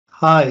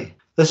Hi,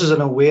 this is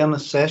an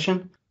awareness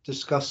session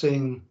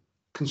discussing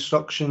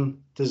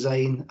Construction,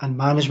 Design and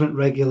Management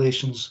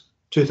Regulations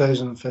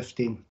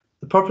 2015.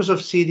 The purpose of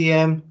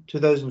CDM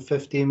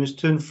 2015 is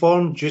to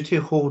inform duty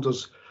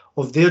holders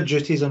of their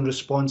duties and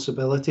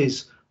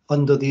responsibilities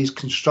under these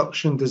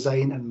Construction,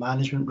 Design and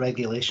Management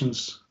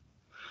Regulations.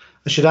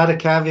 I should add a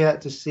caveat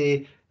to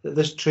say that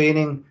this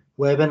training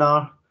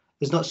webinar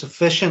is not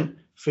sufficient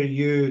for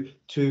you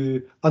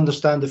to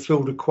understand the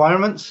full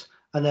requirements,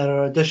 and there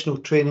are additional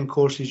training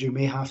courses you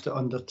may have to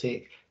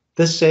undertake.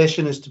 This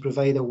session is to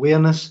provide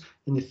awareness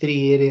in the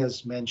three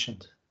areas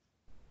mentioned.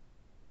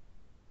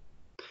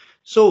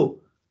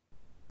 So,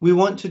 we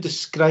want to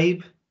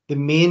describe the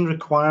main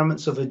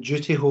requirements of a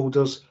duty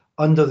holders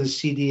under the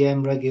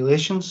CDM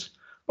regulations.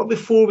 But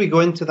before we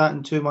go into that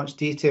in too much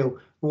detail,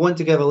 we want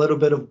to give a little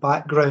bit of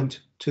background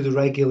to the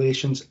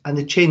regulations and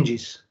the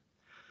changes.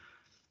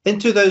 In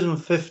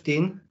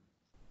 2015,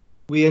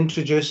 we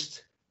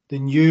introduced the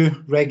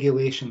new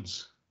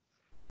regulations.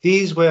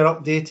 These were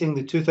updating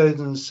the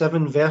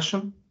 2007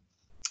 version,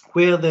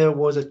 where there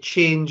was a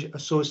change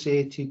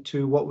associated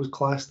to what was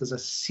classed as a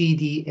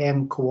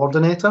CDM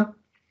coordinator,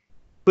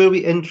 where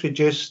we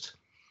introduced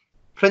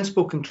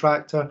principal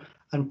contractor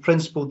and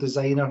principal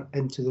designer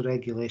into the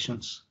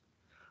regulations.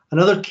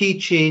 Another key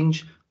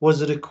change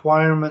was the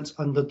requirements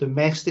under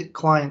domestic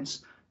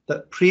clients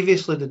that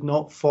previously did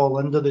not fall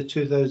under the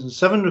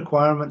 2007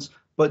 requirements,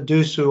 but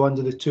do so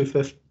under the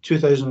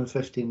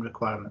 2015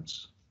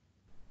 requirements.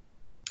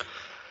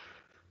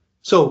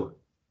 So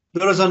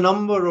there is a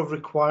number of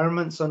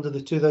requirements under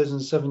the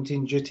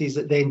 2017 duties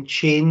that then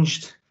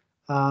changed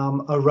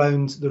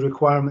around the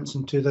requirements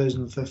in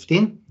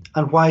 2015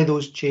 and why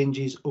those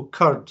changes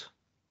occurred.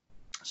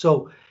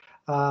 So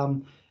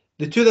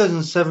the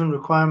 2007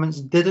 requirements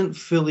didn't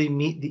fully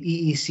meet the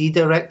EEC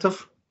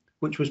directive,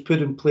 which was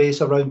put in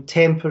place around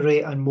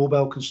temporary and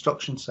mobile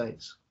construction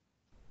sites.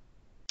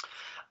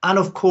 And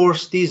of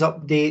course, these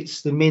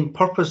updates, the main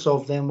purpose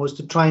of them was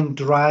to try and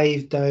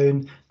drive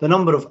down the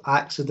number of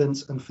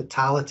accidents and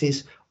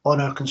fatalities on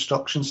our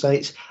construction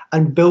sites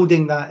and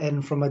building that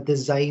in from a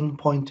design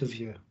point of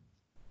view.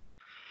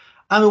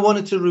 And we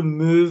wanted to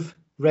remove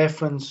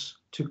reference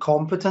to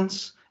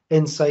competence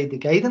inside the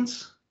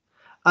guidance,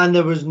 and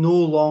there was no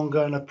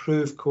longer an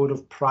approved code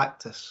of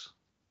practice.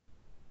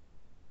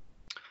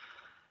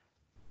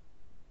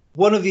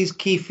 One of these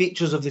key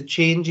features of the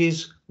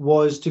changes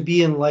was to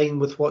be in line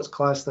with what's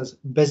classed as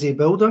busy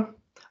builder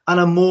and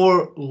a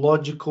more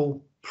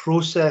logical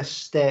process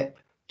step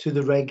to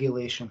the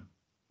regulation.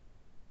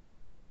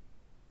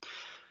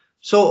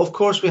 So, of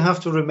course, we have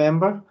to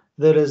remember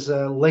there is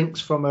links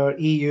from our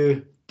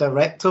EU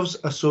directives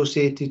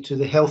associated to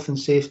the Health and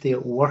Safety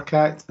at Work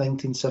Act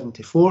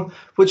 1974,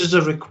 which is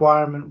a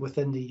requirement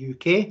within the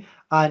UK,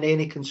 and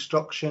any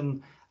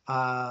construction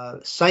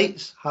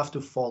sites have to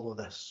follow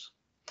this.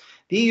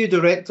 The EU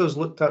directives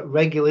looked at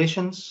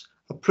regulations,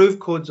 approved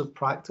codes of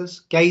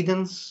practice,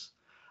 guidance,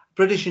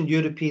 British and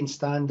European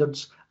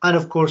standards, and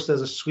of course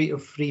there's a suite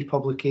of free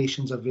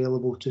publications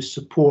available to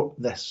support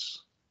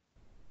this.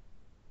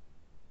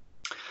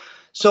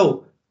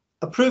 So,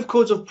 approved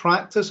codes of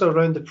practice are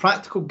around the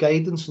practical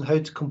guidance on how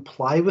to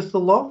comply with the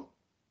law.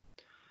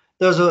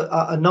 There's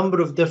a number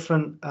of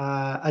different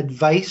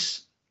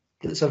advice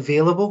that's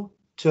available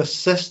to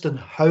assist in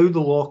how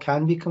the law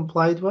can be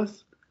complied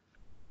with.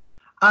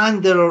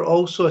 And there are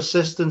also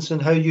assistance in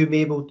how you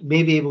may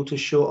be able to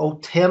show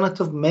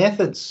alternative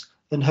methods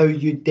in how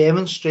you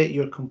demonstrate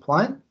you're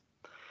compliant.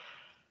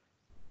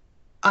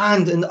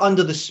 And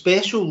under the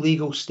special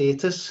legal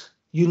status,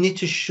 you need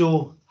to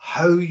show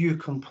how you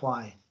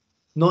comply.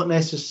 Not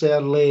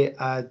necessarily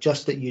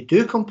just that you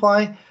do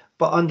comply,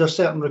 but under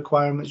certain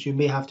requirements, you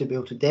may have to be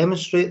able to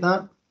demonstrate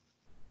that.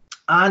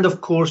 And of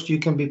course, you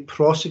can be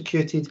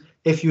prosecuted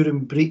if you're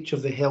in breach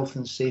of the health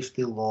and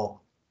safety law,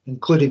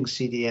 including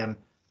CDM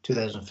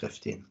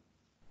 2015.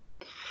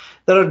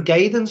 There are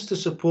guidance to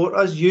support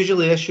us,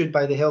 usually issued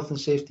by the Health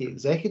and Safety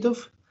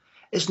Executive.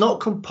 It's not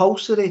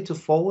compulsory to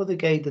follow the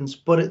guidance,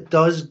 but it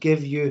does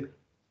give you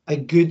a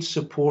good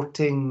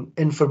supporting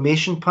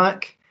information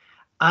pack,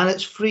 and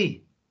it's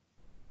free.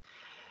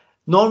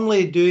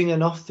 Normally, doing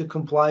enough to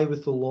comply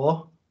with the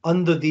law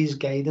under these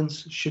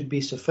guidance should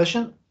be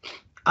sufficient,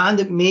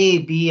 and it may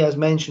be, as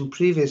mentioned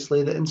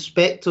previously, that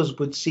inspectors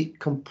would seek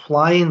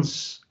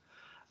compliance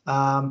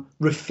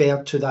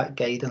referred to that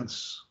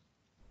guidance.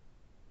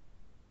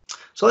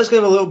 So let's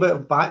give a little bit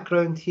of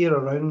background here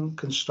around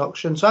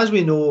construction. So as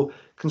we know,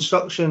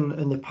 construction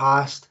in the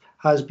past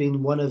has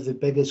been one of the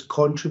biggest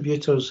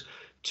contributors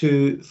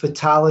to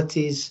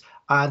fatalities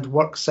and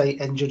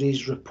worksite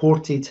injuries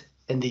reported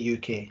in the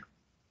UK.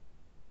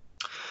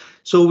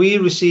 So we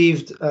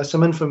received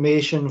some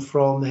information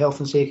from the Health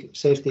and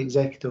Safety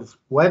Executive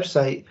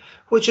website,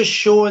 which has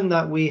shown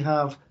that we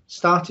have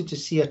started to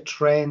see a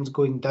trend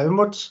going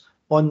downwards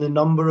on the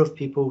number of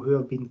people who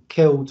have been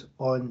killed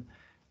on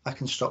a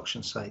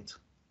construction site.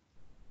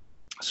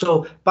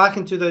 So back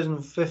in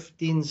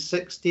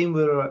 2015-16,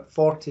 we were at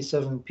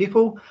 47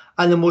 people,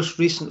 and the most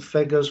recent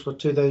figures for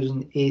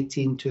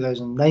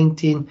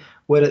 2018-2019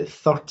 were at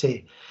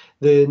 30.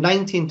 The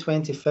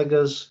 1920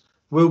 figures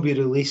will be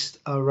released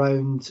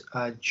around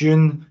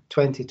June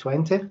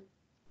 2020.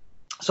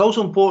 It's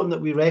also important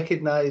that we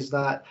recognise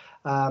that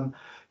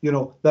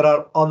there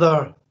are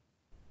other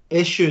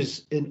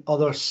issues in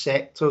other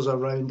sectors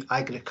around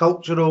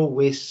agricultural,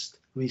 waste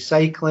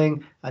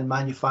recycling and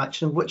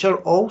manufacturing, which are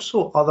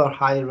also other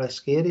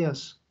high-risk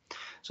areas.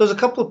 So there's a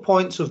couple of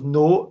points of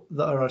note.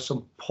 There are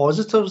some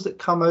positives that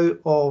come out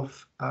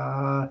of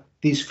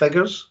these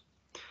figures.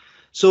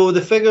 So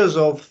the figures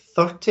of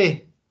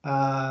 30,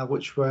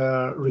 which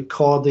were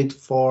recorded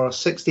for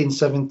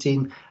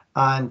 16-17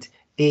 and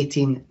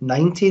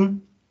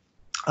 18-19,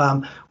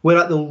 we're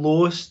at the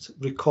lowest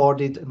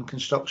recorded in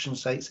construction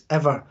sites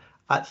ever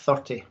at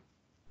 30.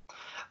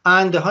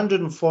 And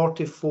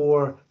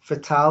 144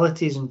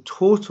 fatalities in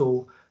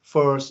total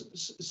for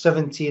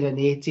 17 and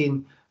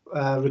 18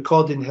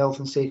 recorded in Health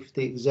and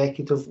Safety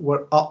Executive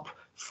were up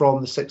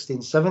from the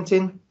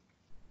 16-17.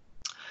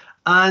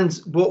 And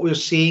what we're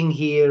seeing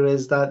here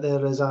is that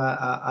there is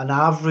an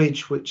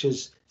average which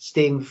is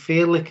staying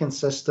fairly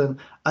consistent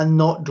and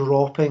not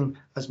dropping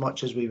as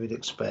much as we would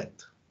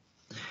expect.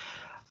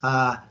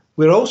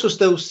 We're also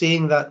still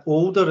seeing that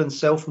older and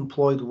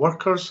self-employed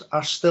workers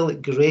are still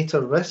at greater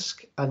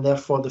risk, and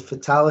therefore the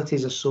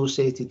fatalities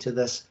associated to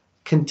this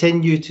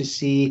continue to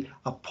see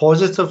a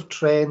positive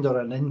trend or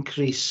an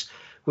increase,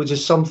 which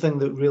is something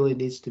that really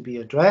needs to be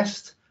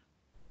addressed.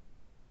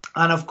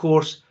 And of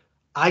course,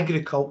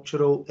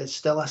 agricultural is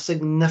still a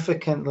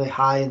significantly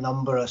high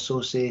number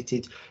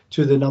associated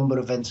to the number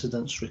of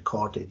incidents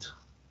recorded.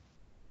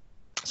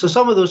 So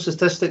some of those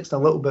statistics in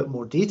a little bit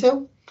more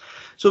detail.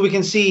 So we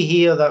can see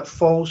here that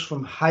falls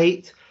from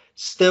height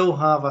still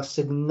have a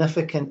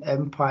significant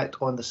impact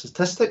on the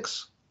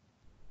statistics.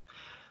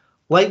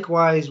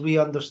 Likewise, we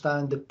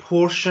understand the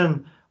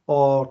portion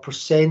or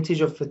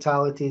percentage of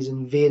fatalities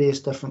in various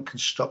different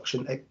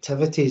construction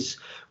activities.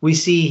 We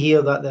see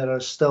here that there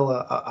is still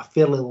a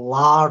fairly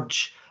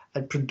large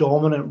and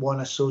predominant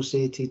one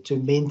associated to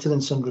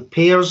maintenance and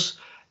repairs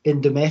in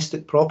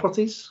domestic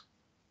properties,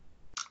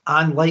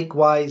 and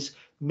likewise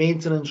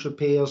maintenance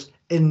repairs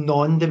in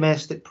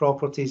non-domestic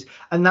properties,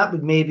 and that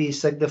would maybe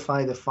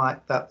signify the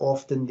fact that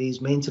often these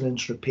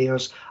maintenance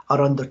repairs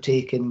are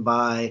undertaken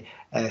by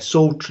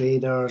sole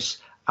traders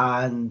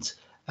and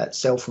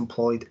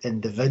self-employed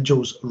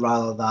individuals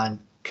rather than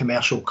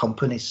commercial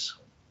companies.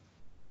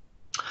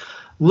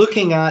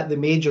 Looking at the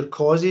major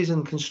causes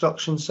in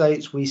construction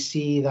sites, we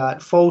see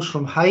that falls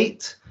from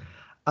height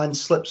and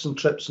slips and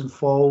trips and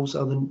falls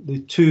are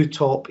the two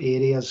top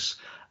areas.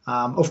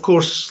 Of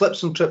course,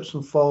 slips and trips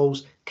and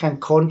falls can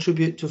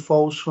contribute to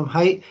falls from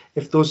height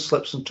if those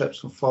slips and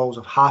trips and falls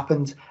have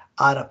happened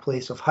at a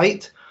place of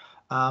height.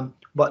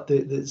 But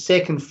the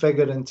second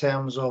figure in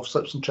terms of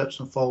slips and trips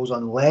and falls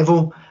on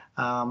level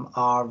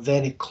are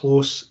very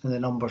close in the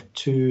number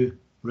two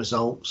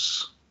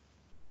results.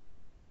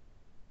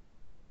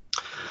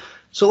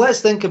 So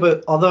let's think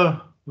about other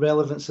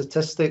relevant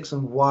statistics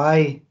and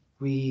why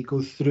we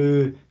go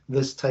through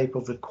this type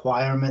of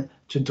requirement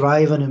to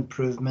drive an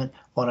improvement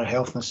on our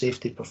health and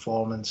safety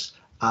performance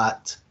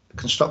at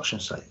construction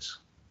sites.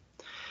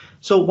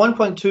 So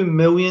 1.2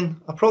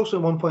 million,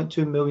 approximately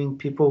 1.2 million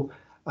people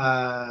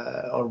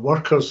or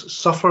workers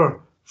suffer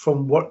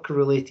from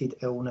work-related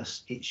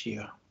illness each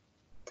year.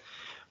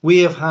 We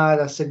have had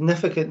a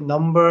significant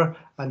number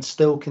and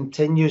still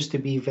continues to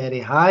be very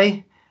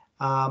high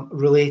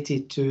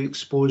related to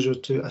exposure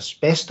to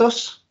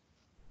asbestos.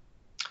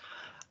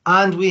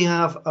 And we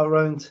have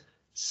around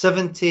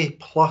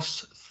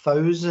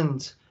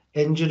 70,000+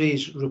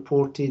 injuries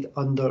reported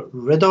under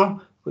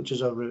RIDDOR, which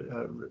is a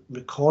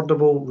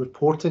recordable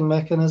reporting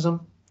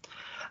mechanism.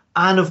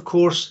 And of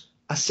course,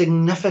 a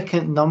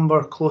significant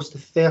number, close to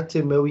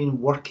 30 million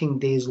working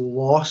days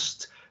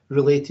lost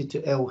related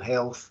to ill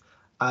health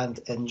and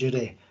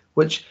injury,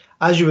 which,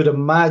 as you would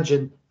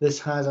imagine, this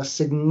has a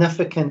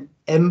significant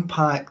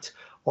impact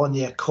on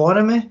the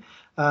economy,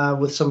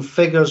 with some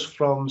figures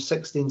from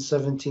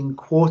 16-17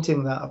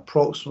 quoting that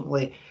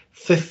approximately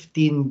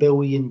 £15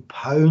 billion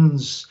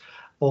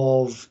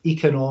of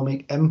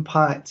economic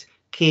impact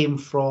came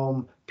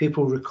from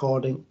people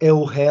recording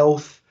ill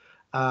health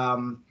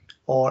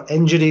or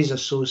injuries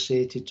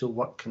associated to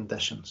work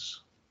conditions.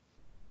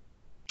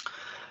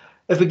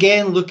 If we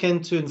again look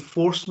into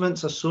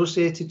enforcements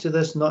associated to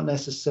this, not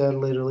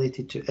necessarily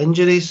related to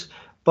injuries,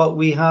 but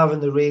we have in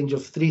the range of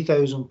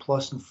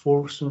 3,000+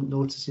 enforcement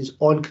notices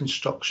on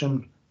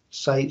construction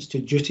sites to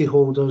duty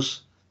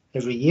holders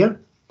every year.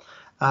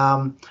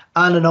 And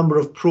a number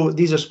of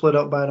these are split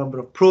up by a number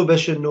of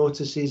prohibition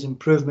notices,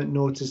 improvement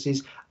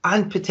notices,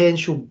 and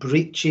potential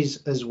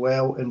breaches as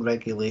well in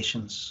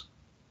regulations.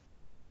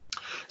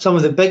 Some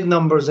of the big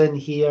numbers in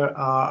here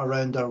are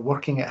around our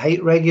working at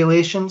height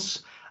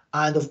regulations,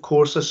 and of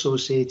course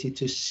associated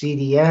to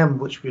CDM,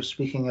 which we're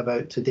speaking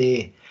about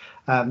today.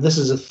 This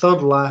is the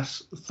third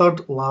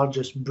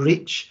largest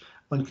breach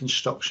on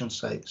construction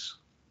sites.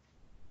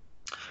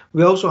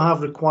 We also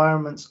have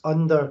requirements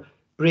under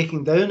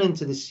breaking down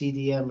into the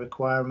CDM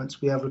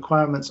requirements. We have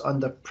requirements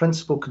under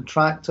principal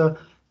contractor,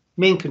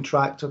 main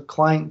contractor,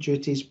 client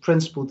duties,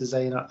 principal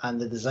designer, and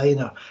the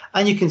designer.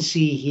 And you can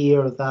see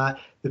here that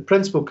the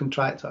principal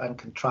contractor and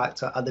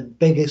contractor are the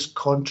biggest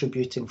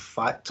contributing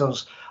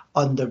factors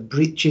under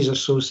breaches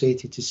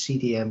associated to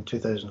CDM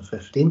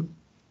 2015.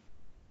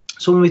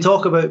 So when we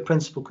talk about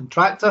principal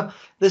contractor,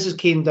 this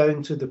came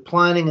down to the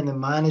planning and the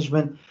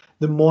management,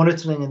 the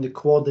monitoring and the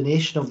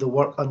coordination of the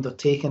work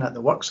undertaken at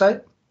the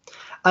worksite.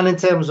 And in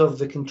terms of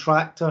the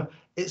contractor,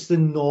 it's the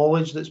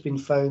knowledge that's been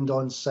found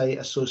on site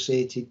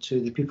associated to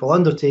the people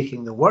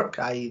undertaking the work,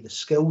 i.e. the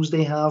skills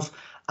they have,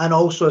 and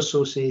also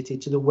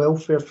associated to the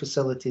welfare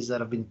facilities that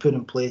have been put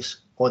in place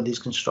on these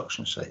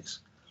construction sites.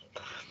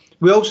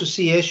 We also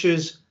see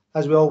issues,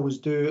 as we always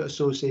do,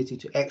 associated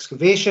to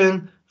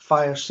excavation,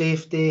 fire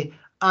safety,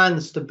 and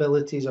the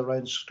stabilities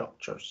around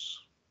structures.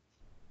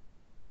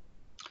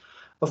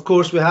 Of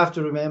course, we have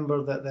to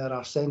remember that there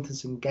are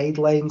sentencing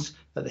guidelines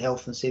that the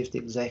Health and Safety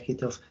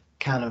Executive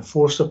can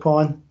enforce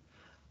upon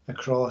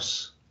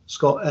across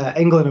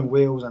England and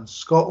Wales and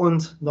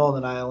Scotland,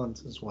 Northern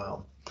Ireland as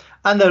well.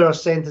 And there are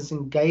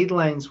sentencing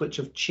guidelines which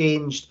have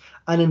changed,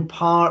 and in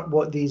part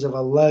what these have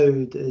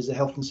allowed is the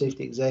Health and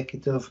Safety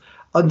Executive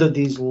under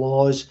these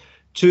laws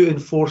to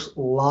enforce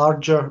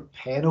larger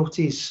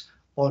penalties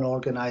on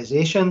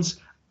organisations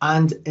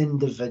and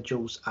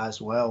individuals as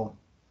well.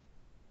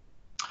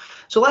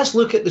 So let's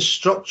look at the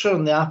structure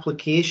and the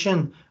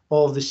application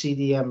of the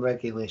CDM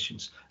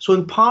regulations. So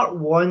in part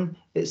one,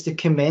 it's the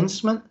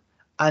commencement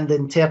and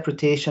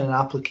interpretation and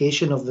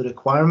application of the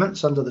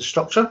requirements under the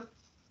structure,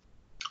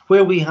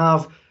 where we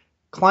have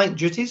client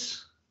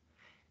duties,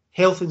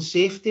 health and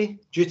safety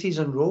duties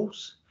and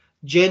roles,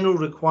 general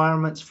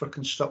requirements for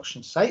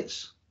construction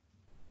sites.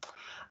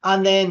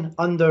 And then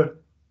under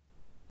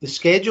the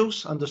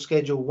schedules, under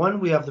Schedule 1,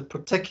 we have the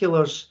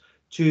particulars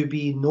to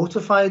be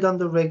notified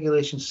under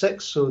Regulation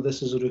 6. So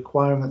this is the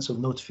requirements of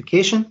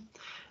notification.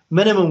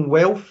 Minimum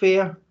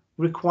welfare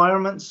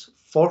requirements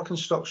for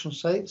construction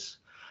sites.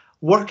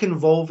 Work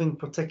involving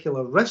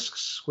particular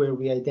risks, where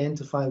we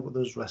identify what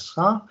those risks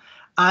are.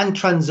 And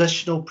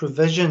transitional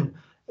provision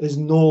is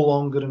no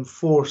longer in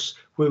force,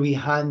 where we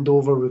hand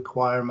over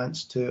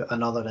requirements to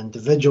another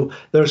individual.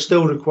 There are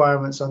still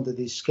requirements under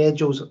these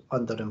schedules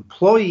under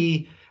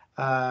employee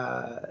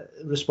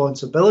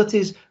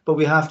responsibilities, but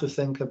we have to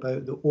think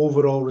about the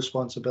overall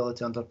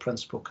responsibility under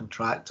principal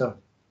contractor.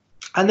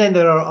 And then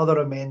there are other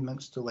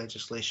amendments to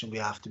legislation we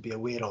have to be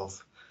aware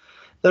of.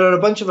 There are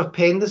a bunch of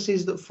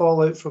appendices that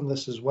fall out from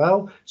this as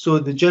well. So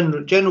the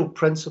general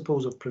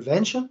principles of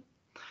prevention,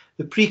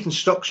 the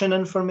pre-construction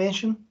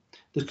information,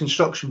 the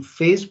construction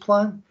phase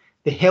plan,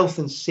 the health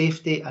and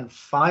safety and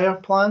fire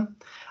plan,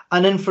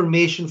 and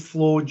information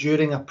flow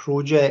during a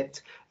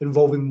project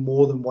involving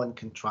more than one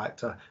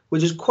contractor,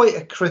 which is quite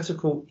a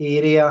critical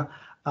area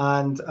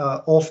and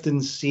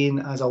often seen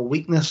as a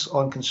weakness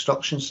on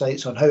construction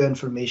sites on how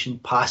information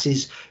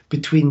passes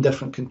between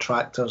different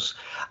contractors.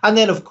 And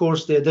then, of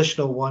course, the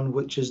additional one,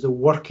 which is the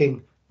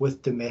working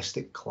with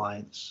domestic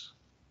clients.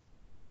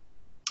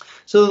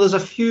 So there's a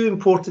few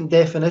important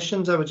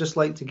definitions I would just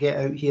like to get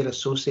out here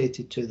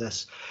associated to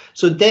this.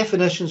 So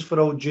definitions for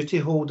all duty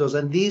holders,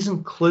 and these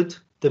include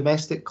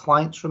domestic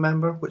clients,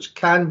 remember, which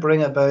can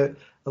bring about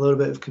a little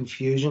bit of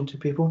confusion to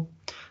people.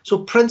 So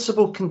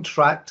principal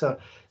contractor.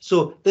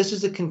 So this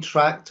is a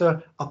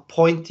contractor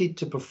appointed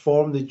to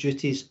perform the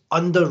duties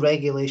under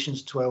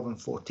Regulations 12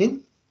 and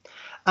 14.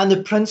 And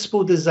the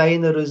principal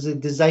designer is the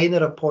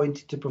designer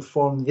appointed to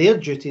perform their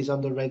duties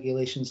under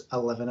Regulations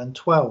 11 and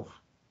 12.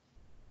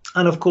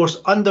 And of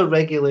course, under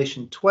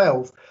Regulation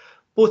 12,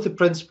 both the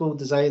principal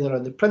designer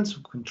and the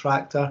principal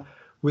contractor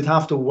would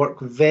have to work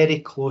very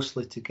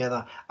closely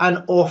together.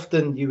 And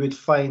often you would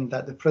find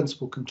that the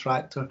principal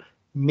contractor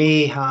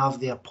may have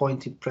the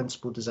appointed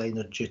principal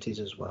designer duties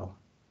as well.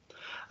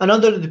 And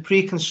under the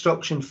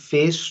pre-construction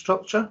phase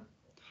structure,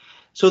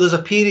 so there's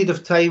a period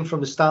of time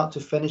from the start to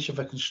finish of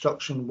a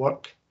construction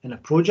work in a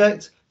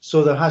project.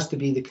 So there has to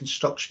be the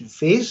construction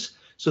phase.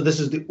 So this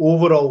is the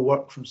overall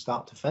work from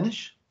start to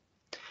finish.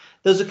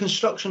 There's a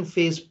construction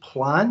phase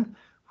plan,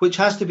 which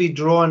has to be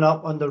drawn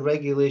up under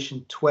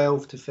Regulation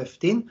 12 to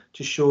 15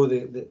 to show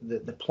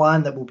the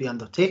plan that will be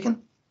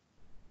undertaken.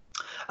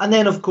 And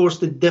then, of course,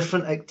 the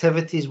different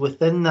activities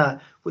within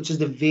that, which is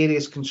the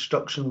various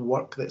construction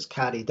work that's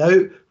carried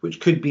out, which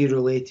could be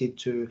related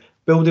to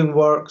building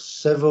works,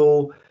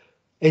 civil,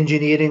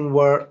 engineering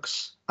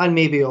works, and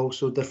maybe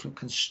also different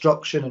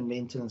construction and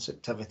maintenance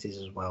activities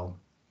as well.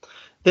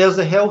 There's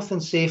the health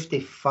and safety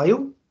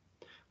file,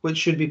 which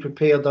should be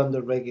prepared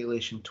under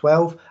Regulation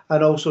 12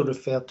 and also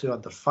referred to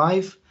under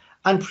 5,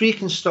 and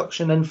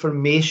pre-construction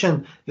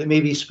information that may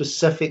be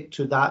specific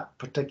to that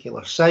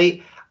particular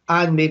site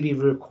and maybe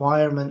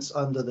requirements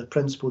under the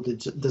principal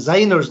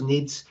designer's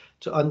needs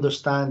to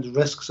understand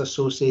risks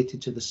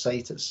associated to the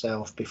site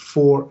itself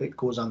before it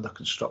goes under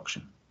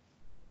construction.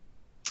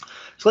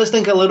 So let's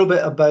think a little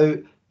bit about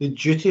the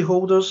duty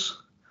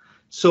holders.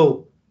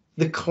 So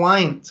the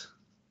client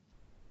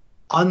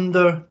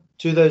under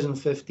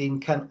 2015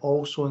 can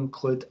also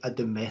include a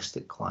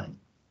domestic client.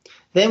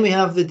 Then we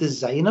have the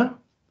designer,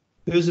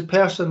 who is the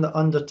person that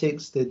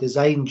undertakes the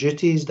design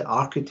duties, the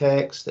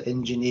architects, the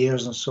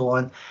engineers, and so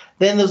on.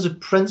 Then there's the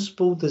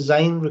principal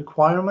design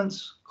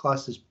requirements,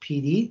 classed as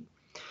PD.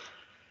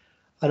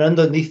 And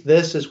underneath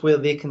this is where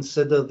they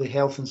consider the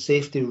health and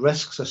safety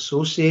risks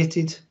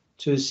associated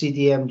to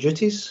CDM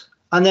duties.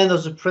 And then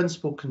there's the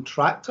principal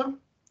contractor,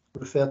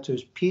 referred to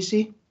as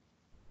PC,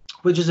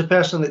 which is a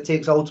person that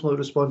takes ultimate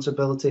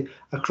responsibility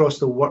across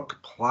the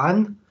work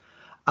plan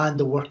and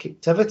the work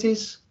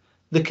activities,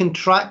 the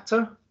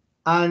contractor,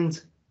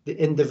 and the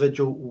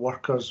individual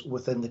workers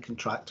within the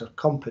contractor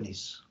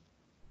companies.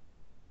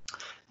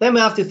 Then we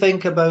have to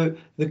think about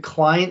the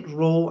client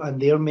role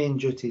and their main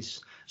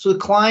duties. So the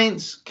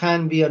clients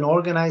can be an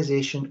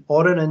organisation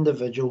or an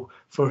individual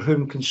for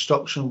whom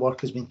construction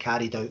work has been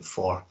carried out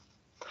for.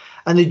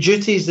 And the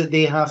duties that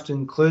they have to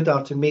include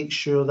are to make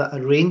sure that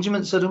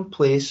arrangements are in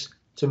place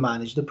to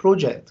manage the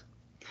project,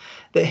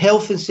 that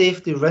health and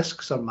safety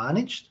risks are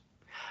managed,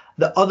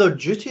 that other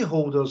duty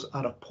holders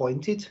are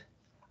appointed,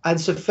 and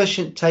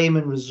sufficient time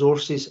and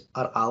resources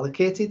are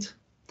allocated,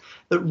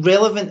 that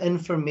relevant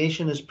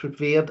information is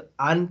prepared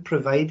and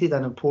provided,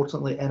 and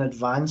importantly in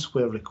advance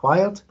where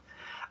required,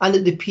 and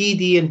that the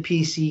PD and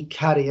PC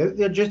carry out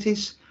their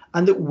duties,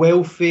 and that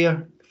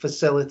welfare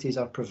facilities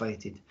are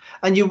provided.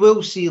 And you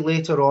will see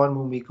later on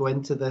when we go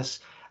into this,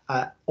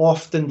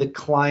 often the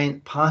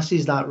client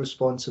passes that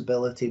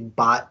responsibility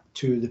back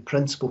to the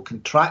principal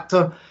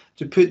contractor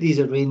to put these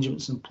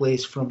arrangements in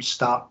place from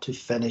start to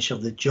finish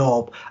of the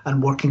job,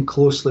 and working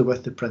closely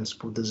with the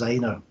principal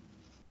designer.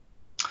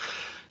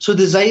 So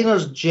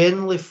designers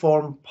generally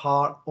form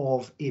part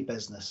of a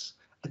business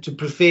to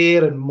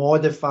prepare and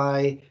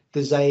modify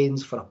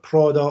designs for a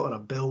product or a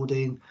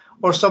building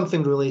or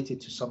something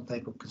related to some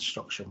type of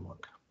construction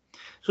work.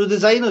 So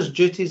designers'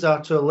 duties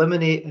are to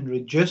eliminate and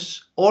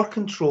reduce or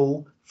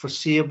control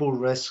foreseeable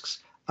risks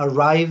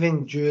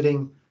arriving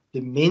during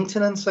the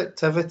maintenance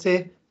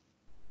activity,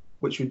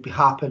 which would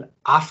happen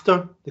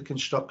after the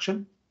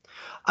construction,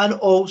 and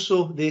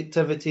also the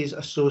activities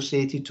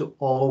associated to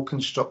all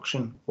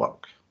construction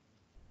work.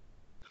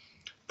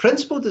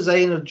 Principal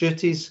designer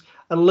duties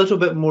are a little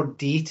bit more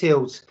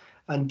detailed,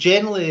 and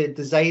generally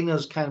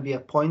designers can be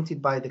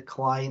appointed by the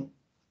client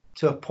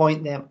to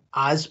appoint them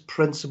as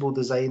principal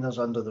designers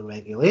under the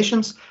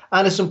regulations.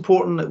 And it's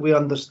important that we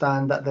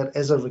understand that there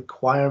is a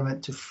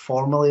requirement to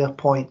formally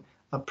appoint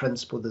a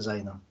principal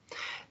designer.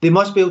 They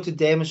must be able to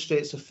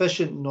demonstrate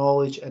sufficient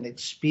knowledge and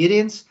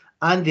experience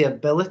and the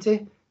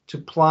ability to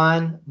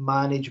plan,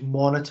 manage,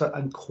 monitor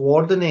and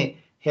coordinate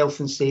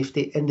health and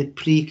safety in the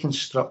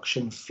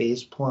pre-construction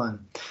phase plan.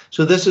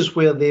 So this is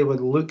where they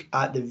would look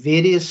at the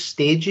various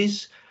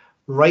stages,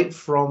 right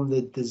from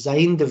the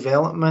design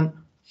development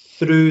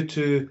through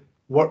to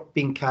work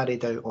being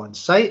carried out on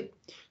site,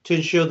 to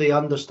ensure they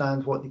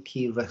understand what the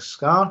key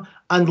risks are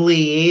and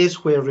liaise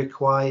where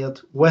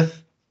required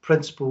with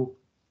principal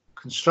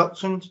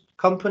construction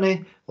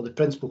company, or the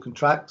principal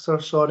contractor,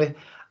 sorry,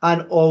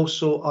 and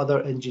also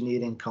other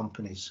engineering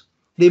companies.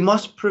 They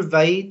must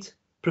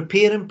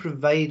prepare and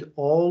provide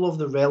all of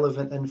the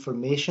relevant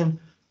information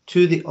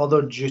to the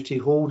other duty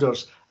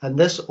holders, and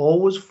this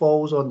always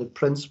falls on the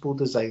principal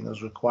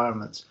designer's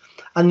requirements.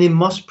 And they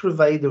must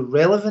provide the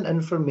relevant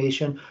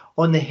information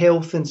on the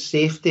health and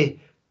safety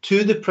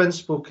to the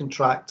principal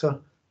contractor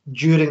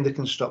during the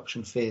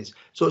construction phase.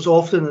 So it's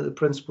often that the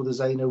principal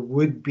designer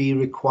would be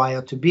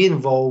required to be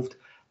involved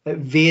at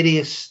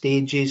various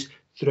stages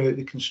throughout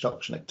the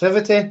construction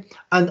activity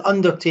and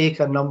undertake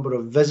a number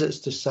of visits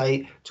to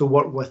site to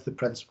work with the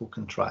principal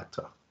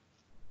contractor.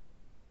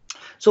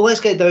 So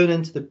let's get down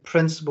into the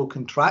principal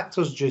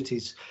contractor's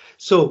duties.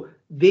 So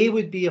they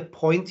would be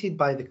appointed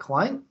by the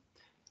client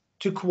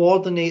to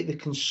coordinate the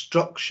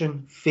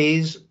construction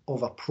phase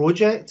of a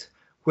project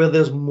where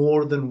there's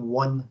more than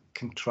one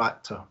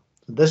contractor.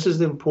 So this is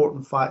the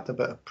important fact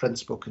about a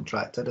principal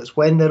contractor. It's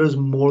when there is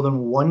more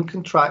than one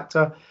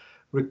contractor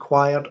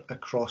required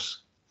across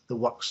the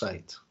work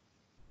site.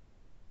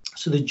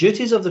 So the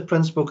duties of the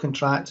principal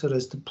contractor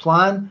is to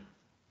plan,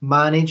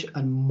 manage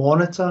and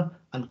monitor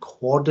and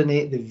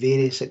coordinate the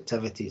various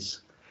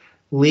activities,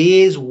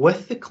 liaise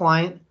with the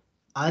client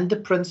and the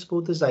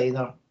principal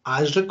designer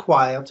as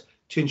required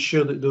to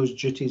ensure that those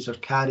duties are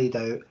carried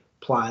out,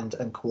 planned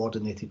and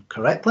coordinated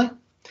correctly.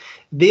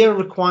 Their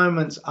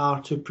requirements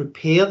are to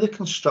prepare the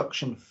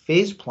construction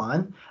phase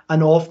plan,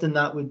 and often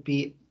that would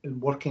be in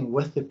working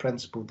with the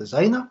principal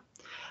designer,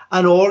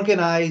 and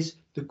organise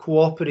the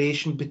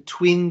cooperation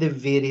between the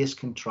various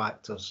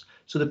contractors.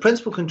 So the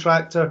principal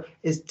contractor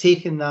is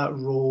taking that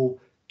role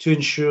to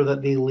ensure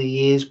that they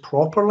liaise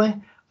properly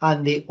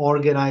and they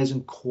organise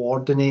and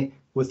coordinate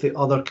with the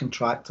other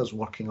contractors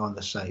working on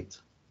the site.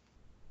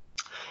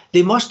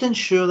 They must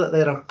ensure that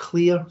there are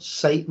clear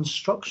site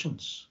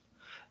instructions.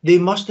 They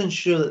must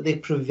ensure that they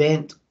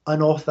prevent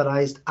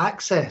unauthorised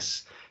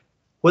access,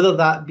 whether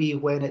that be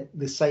when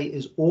the site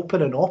is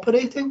open and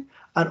operating,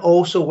 and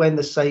also when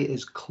the site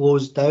is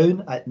closed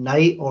down at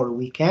night or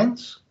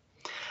weekends.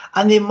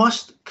 And they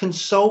must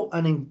consult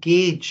and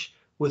engage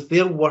with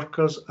their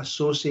workers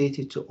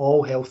associated to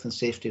all health and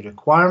safety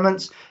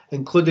requirements,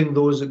 including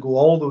those that go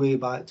all the way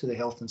back to the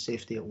Health and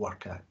Safety at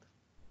Work Act.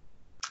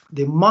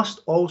 They must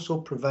also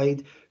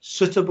provide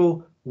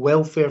suitable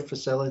welfare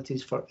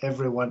facilities for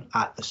everyone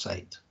at the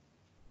site.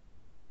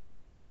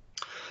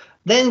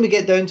 Then we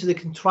get down to the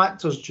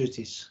contractor's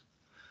duties.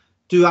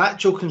 Do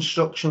actual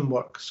construction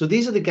work. So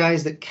these are the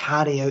guys that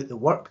carry out the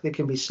work. They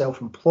can be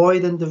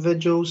self-employed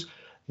individuals.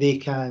 They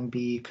can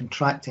be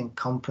contracting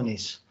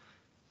companies.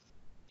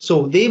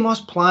 So they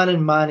must plan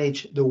and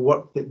manage the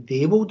work that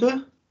they will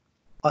do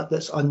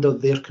that's under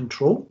their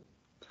control.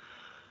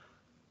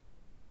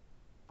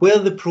 Where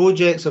the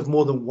projects have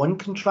more than one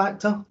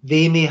contractor,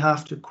 they may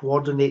have to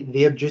coordinate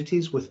their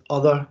duties with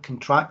other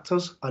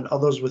contractors and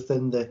others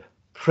within the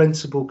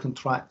principal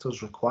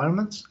contractor's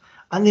requirements,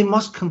 and they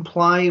must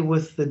comply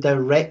with the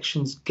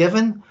directions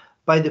given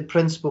by the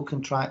principal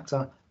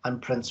contractor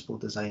and principal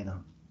designer.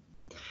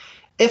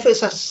 If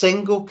it's a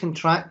single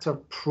contractor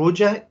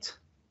project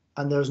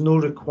and there's no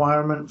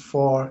requirement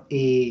for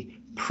a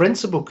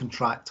principal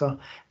contractor,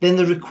 then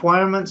the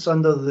requirements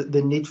under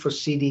the need for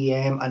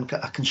CDM and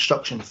a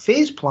construction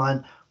phase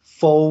plan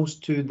falls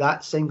to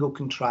that single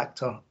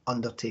contractor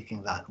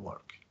undertaking that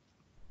work.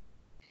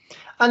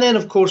 And then,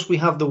 of course, we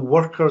have the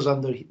workers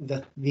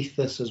underneath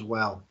this as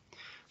well.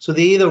 So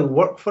they either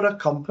work for a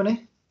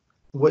company,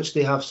 which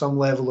they have some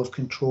level of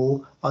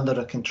control under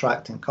a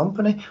contracting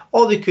company,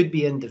 or they could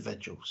be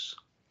individuals.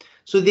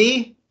 So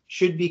they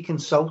should be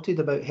consulted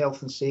about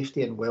health and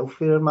safety and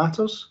welfare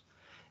matters.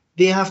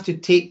 They have to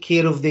take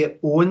care of their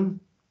own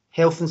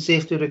health and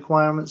safety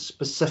requirements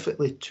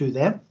specifically to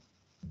them.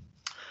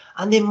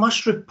 And they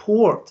must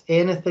report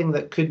anything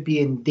that could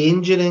be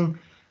endangering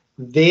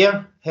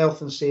their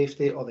health and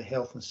safety or the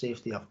health and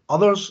safety of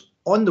others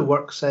on the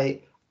work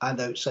site and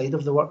outside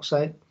of the work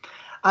site.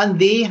 And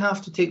they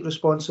have to take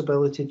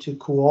responsibility to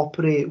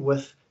cooperate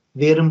with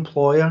their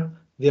employer,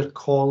 their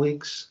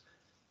colleagues,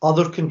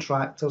 other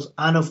contractors,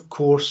 and of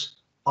course,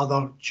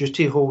 other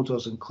duty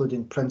holders,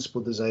 including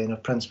principal designer,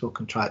 principal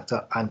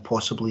contractor, and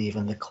possibly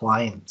even the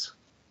client.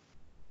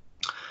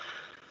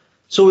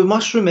 So we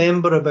must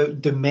remember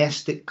about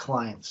domestic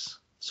clients.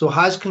 So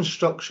has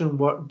construction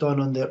work done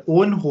on their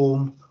own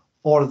home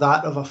or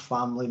that of a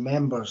family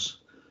member's,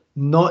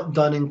 not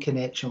done in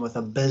connection with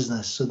a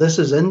business. So this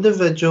is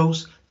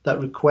individuals that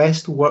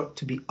request work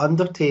to be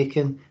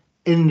undertaken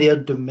in their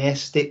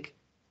domestic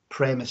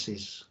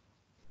premises.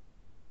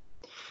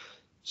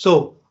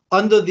 So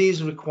under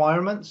these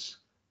requirements,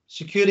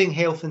 securing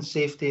health and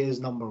safety is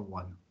number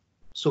one.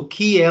 So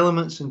key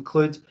elements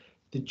include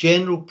the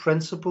general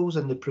principles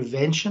and the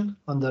prevention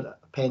under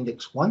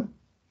Appendix 1,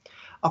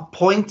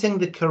 appointing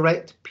the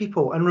correct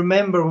people. And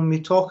remember, when we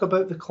talk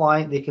about the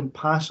client, they can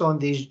pass on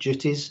these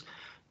duties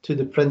to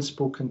the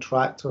principal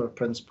contractor or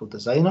principal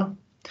designer.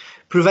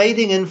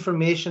 Providing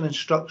information,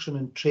 instruction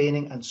and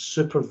training and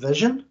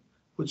supervision,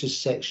 which is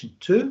Section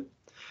 2.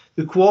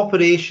 The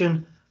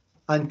cooperation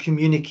and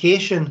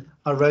communication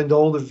around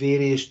all the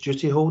various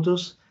duty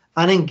holders,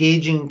 and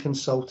engaging and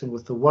consulting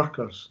with the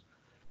workers.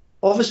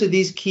 Obviously,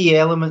 these key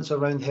elements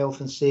around health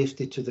and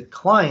safety to the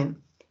client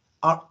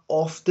are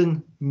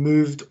often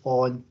moved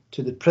on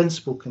to the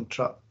principal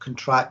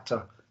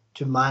contractor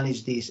to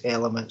manage these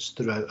elements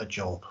throughout a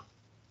job.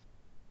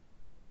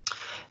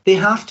 They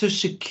have to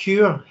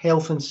secure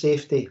health and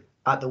safety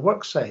at the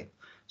work site.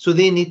 So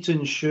they need to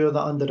ensure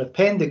that under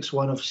Appendix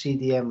 1 of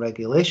CDM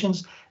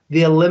regulations,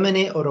 they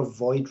eliminate or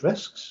avoid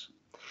risks.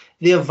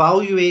 They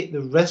evaluate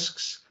the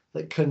risks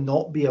that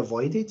cannot be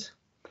avoided.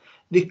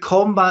 They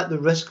combat the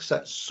risks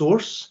at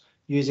source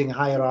using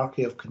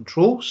hierarchy of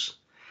controls.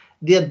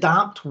 They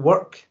adapt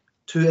work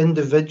to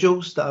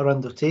individuals that are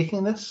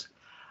undertaking this,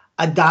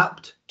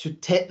 adapt to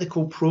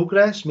technical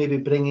progress, maybe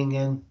bringing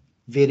in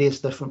various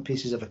different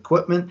pieces of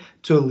equipment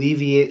to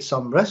alleviate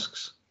some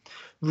risks,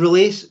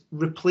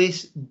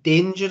 replace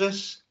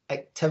dangerous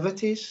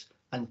activities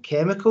and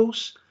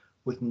chemicals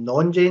with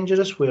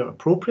non-dangerous where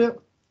appropriate,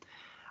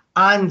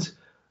 and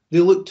they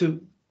look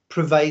to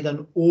provide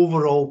an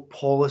overall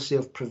policy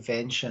of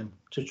prevention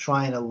to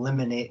try and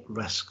eliminate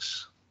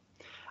risks.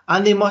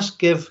 And they must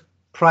give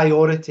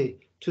priority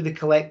to the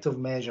collective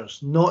measures,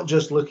 not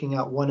just looking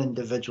at one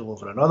individual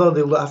over another.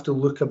 They'll have to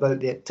look about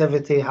the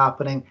activity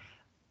happening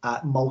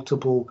at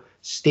multiple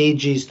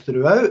stages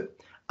throughout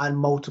and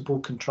multiple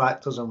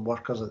contractors and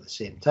workers at the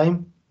same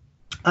time.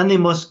 And they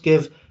must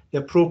give the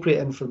appropriate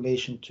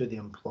information to the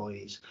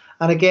employees.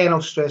 And again,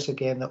 I'll stress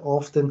again that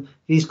often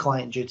these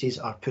client duties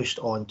are pushed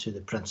on to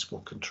the principal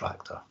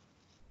contractor.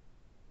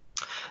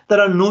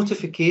 There are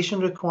notification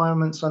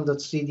requirements under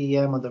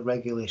CDM under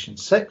Regulation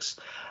 6.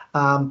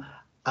 And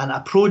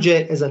a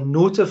project is a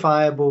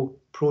notifiable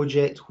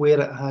project where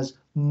it has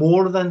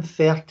more than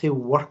 30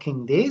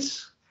 working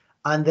days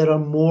and there are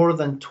more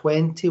than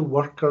 20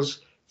 workers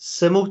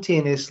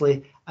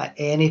simultaneously at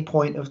any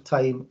point of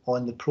time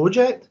on the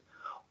project,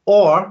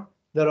 or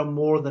there are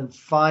more than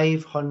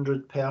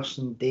 500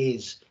 person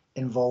days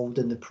involved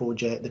in the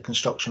project, the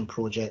construction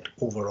project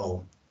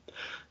overall.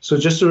 So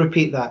just to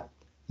repeat that,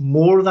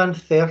 more than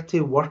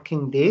 30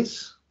 working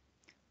days,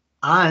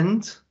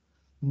 and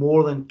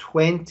more than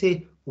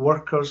 20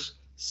 workers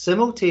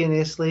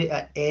simultaneously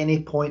at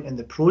any point in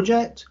the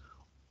project,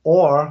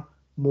 or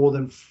more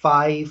than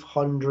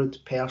 500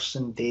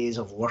 person days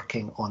of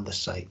working on the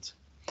site.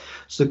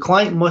 So the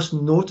client must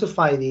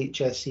notify the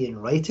HSE in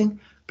writing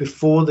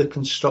before the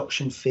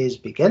construction phase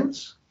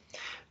begins.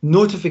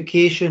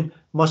 Notification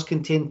must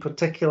contain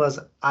particulars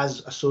as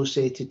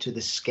associated to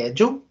the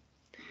schedule,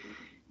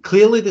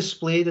 clearly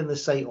displayed in the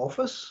site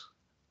office,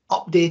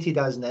 updated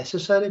as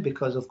necessary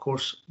because of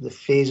course the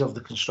phase of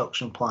the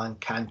construction plan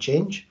can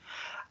change,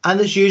 and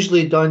it's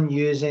usually done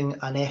using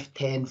an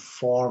F10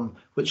 form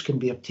which can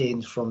be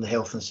obtained from the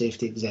Health and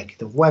Safety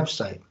Executive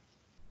website.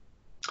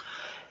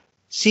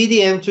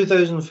 CDM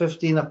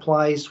 2015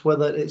 applies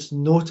whether it's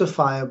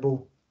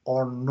notifiable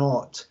or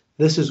not.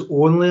 This is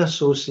only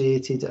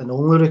associated and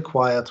only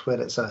required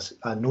where it's a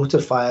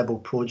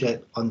notifiable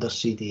project under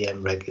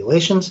CDM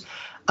regulations.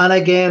 And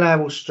again, I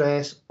will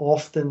stress,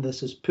 often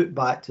this is put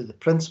back to the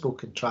principal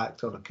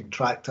contractor or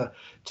contractor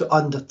to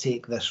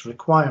undertake this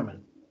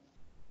requirement.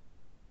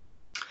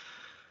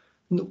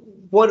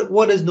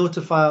 What is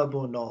notifiable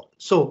or not?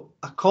 So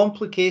a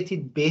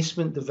complicated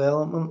basement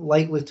development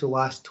likely to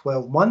last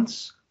 12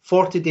 months,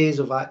 40 days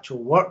of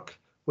actual work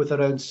with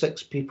around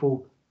 6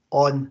 people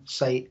on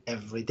site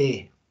every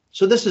day.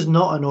 So this is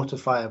not a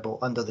notifiable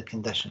under the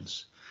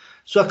conditions.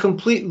 So a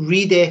complete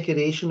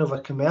redecoration of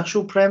a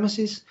commercial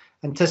premises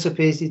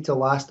anticipated to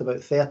last about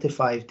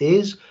 35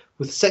 days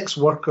with 6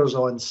 workers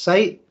on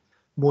site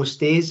most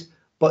days,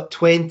 but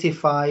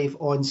 25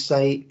 on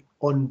site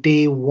on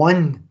day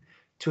 1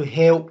 to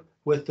help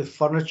with the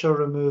furniture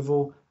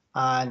removal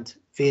and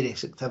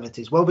various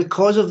activities. Well,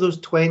 because of those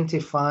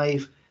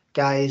 25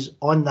 guys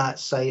on that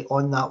site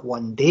on that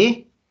one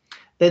day,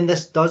 then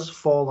this does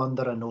fall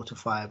under a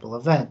notifiable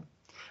event.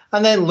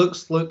 And then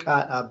look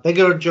at a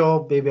bigger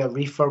job, maybe a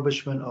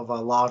refurbishment of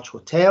a large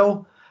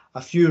hotel,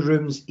 a few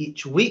rooms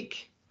each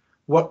week,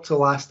 work to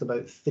last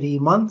about 3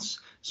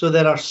 months. So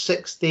there are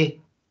 60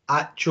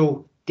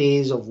 actual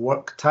days of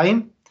work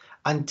time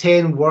and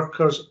 10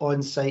 workers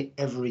on site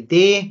every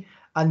day.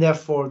 And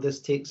therefore this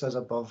takes us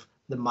above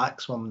the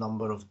maximum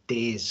number of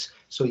days.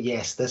 So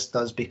yes, this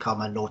does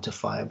become a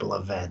notifiable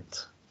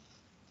event.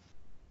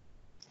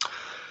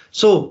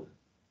 So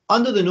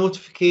under the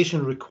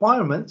notification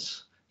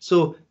requirements,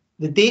 so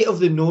the date of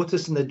the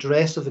notice and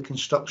address of the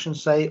construction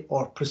site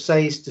or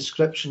precise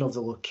description of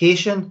the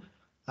location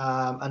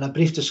and a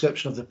brief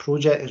description of the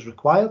project is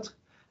required.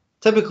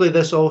 Typically,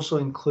 this also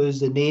includes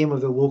the name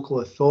of the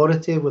local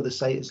authority where the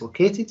site is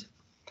located,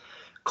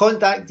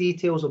 contact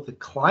details of the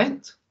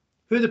client,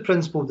 who the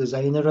principal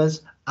designer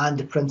is, and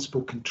the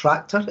principal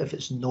contractor, if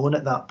it's known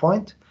at that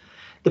point,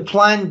 the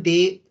planned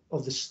date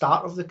of the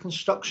start of the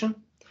construction,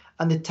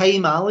 and the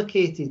time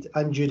allocated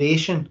and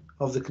duration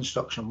of the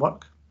construction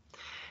work,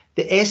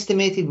 the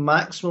estimated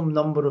maximum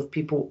number of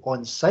people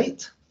on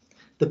site,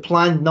 the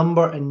planned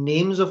number and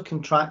names of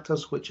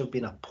contractors which have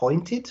been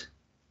appointed,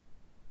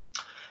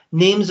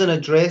 names and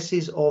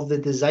addresses of the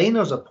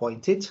designers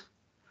appointed,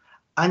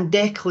 and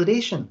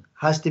declaration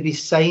has to be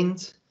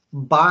signed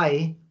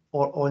by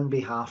or on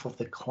behalf of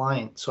the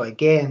client. So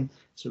again,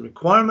 it's the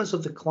requirements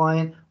of the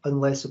client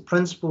unless the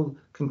principal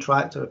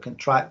contractor or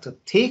contractor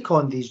take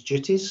on these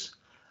duties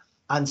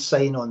and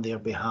sign on their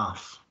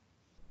behalf.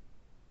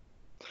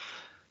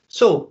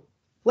 So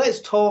let's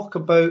talk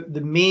about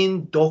the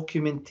main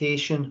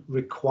documentation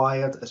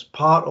required as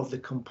part of the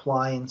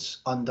compliance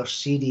under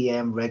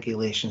CDM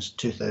Regulations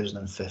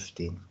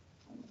 2015.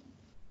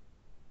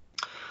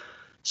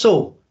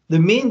 So the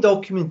main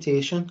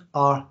documentation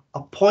are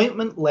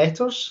appointment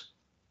letters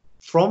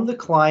from the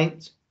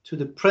client to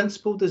the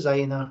principal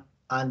designer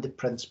and the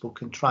principal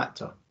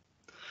contractor.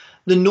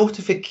 The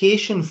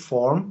notification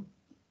form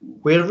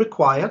where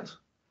required,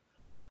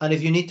 and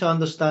if you need to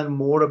understand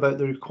more about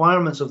the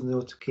requirements of the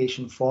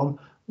notification form,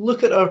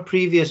 look at our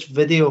previous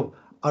video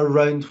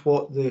around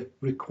what the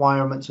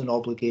requirements and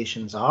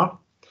obligations are.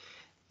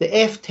 The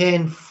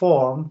F10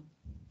 form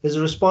is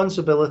the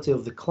responsibility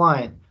of the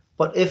client,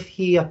 but if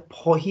he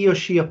or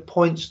she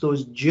appoints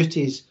those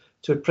duties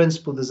to a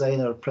principal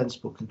designer or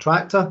principal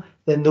contractor,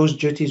 then those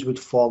duties would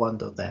fall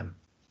under them.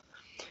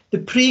 The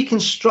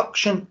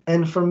pre-construction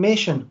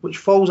information, which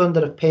falls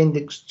under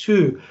Appendix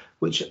 2,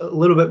 which a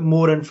little bit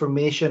more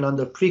information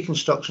under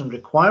pre-construction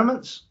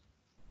requirements.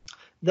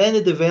 Then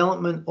the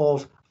development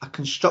of a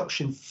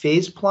construction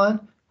phase plan,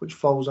 which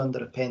falls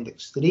under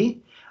Appendix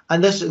 3.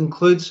 And this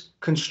includes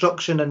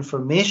construction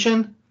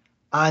information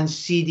and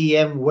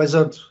CDM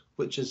Wizard,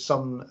 which is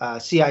some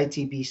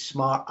CITB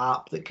smart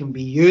app that can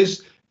be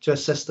used to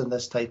assist in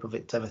this type of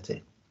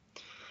activity.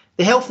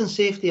 The health and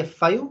safety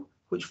file,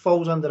 which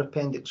falls under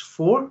Appendix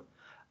 4.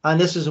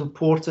 And this is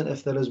important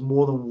if there is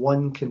more than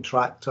one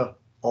contractor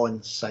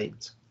on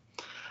site.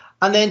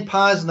 And then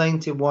PAS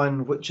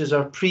 91, which is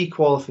our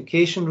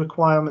pre-qualification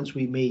requirements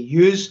we may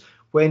use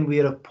when we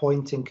are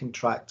appointing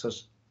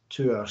contractors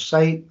to our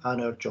site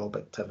and our job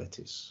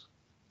activities.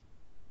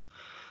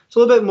 It's a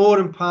little bit more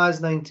in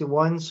PAS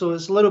 91, so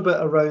it's a little bit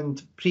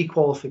around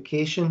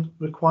pre-qualification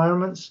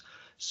requirements.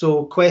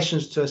 So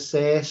questions to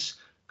assess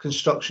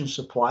construction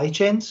supply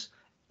chains.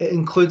 It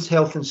includes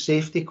health and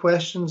safety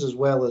questions as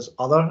well as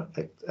other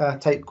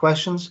type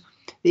questions.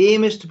 The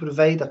aim is to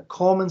provide a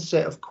common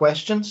set of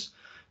questions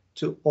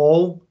to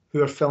all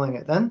who are filling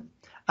it in,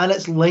 and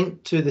it's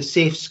linked to the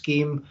Safe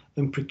Scheme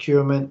in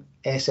Procurement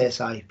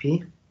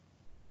SSIP.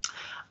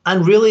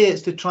 And really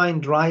it's to try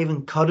and drive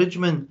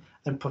encouragement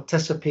and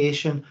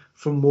participation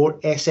from more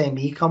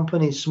SME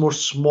companies, more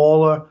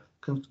smaller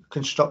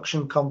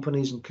construction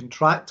companies and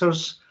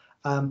contractors,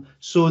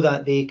 so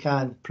that they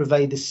can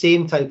provide the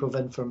same type of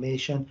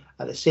information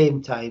at the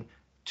same time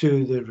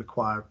to the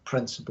required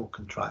principal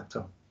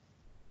contractor.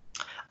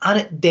 And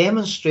it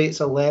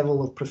demonstrates a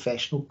level of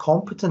professional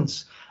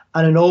competence,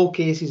 and in all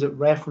cases it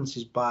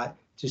references back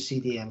to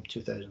CDM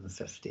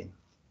 2015.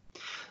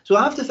 So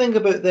I have to think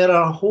about, there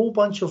are a whole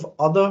bunch of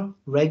other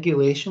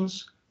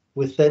regulations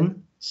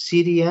within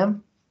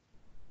CDM,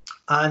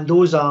 and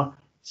those are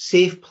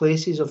safe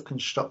places of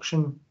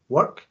construction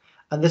work,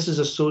 and this is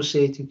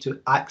associated to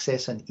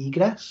access and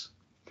egress.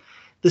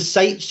 The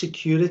site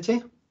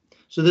security,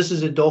 so this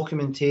is a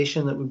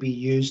documentation that would be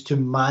used to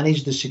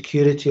manage the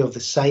security of the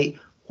site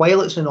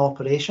while it's in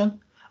operation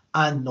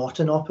and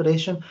not in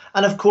operation.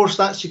 And of course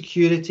that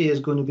security is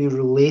going to be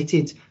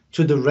related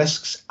to the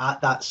risks at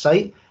that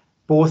site,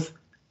 both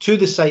to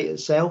the site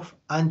itself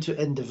and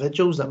to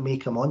individuals that may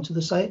come onto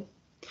the site.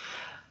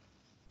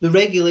 The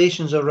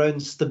regulations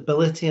around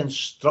stability and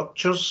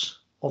structures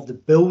of the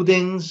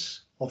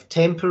buildings, of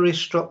temporary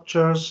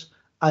structures,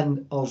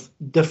 and of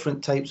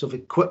different types of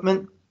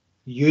equipment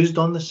used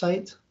on the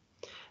site.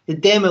 The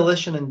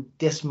demolition and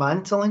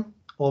dismantling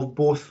of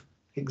both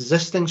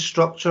existing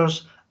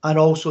structures, and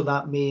also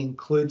that may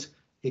include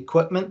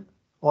equipment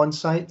on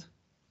site.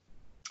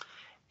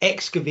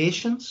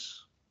 Excavations,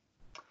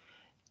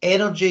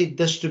 energy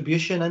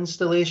distribution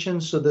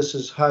installations, so this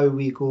is how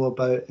we go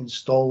about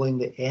installing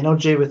the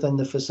energy within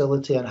the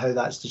facility and how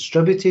that's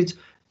distributed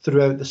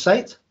throughout the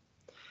site.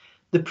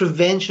 The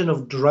prevention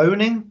of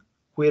drowning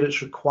where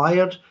it's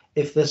required,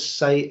 if this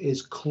site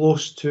is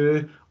close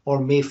to or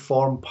may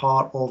form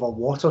part of a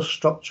water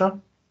structure.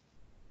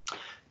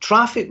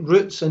 Traffic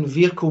routes and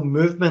vehicle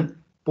movement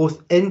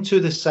both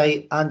into the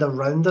site and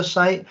around the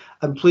site,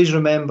 and please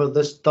remember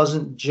this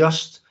doesn't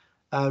just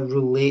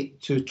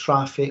relate to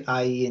traffic,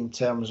 i.e. in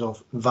terms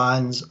of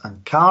vans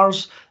and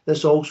cars.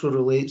 This also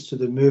relates to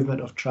the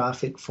movement of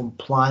traffic from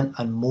plant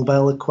and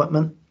mobile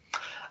equipment.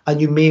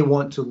 And you may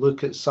want to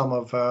look at some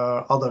of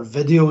our other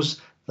videos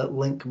that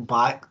link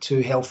back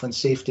to health and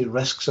safety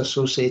risks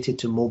associated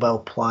to mobile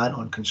plant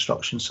on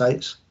construction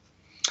sites.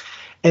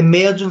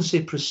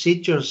 Emergency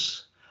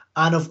procedures,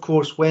 and of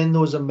course when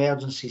those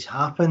emergencies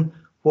happen,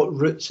 what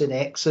routes and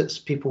exits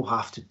people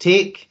have to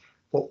take,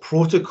 what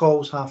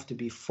protocols have to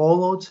be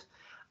followed.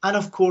 And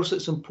of course,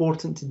 it's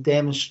important to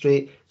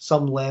demonstrate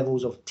some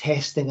levels of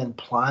testing and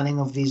planning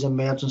of these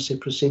emergency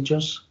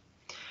procedures.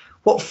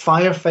 What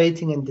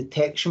firefighting and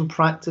detection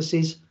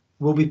practices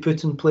will be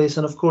put in place.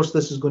 And of course,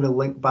 this is going to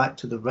link back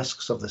to the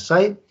risks of the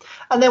site.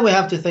 And then we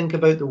have to think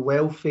about the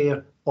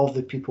welfare of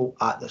the people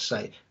at the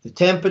site. The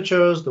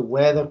temperatures, the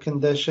weather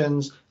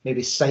conditions,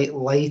 maybe site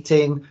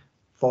lighting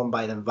formed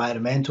by the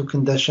environmental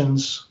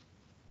conditions.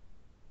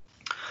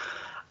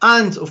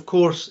 And of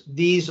course,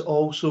 these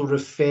also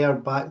refer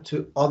back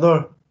to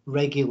other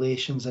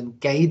regulations and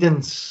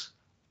guidance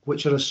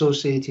which are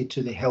associated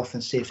to the Health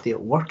and Safety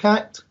at Work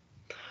Act,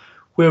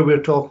 where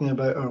we're talking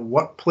about our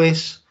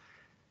workplace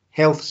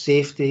health,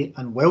 safety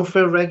and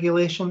welfare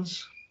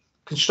regulations,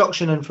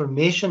 construction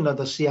information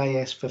under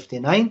CIS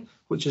 59,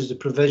 which is the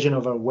provision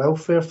of our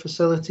welfare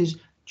facilities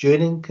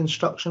during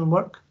construction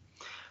work,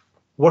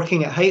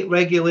 working at height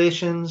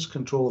regulations,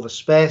 control of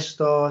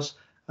asbestos,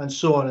 and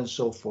so on and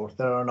so forth.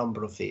 There are a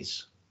number of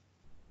these.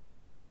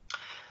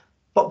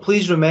 But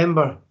please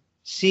remember,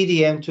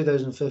 CDM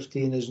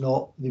 2015 is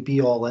not the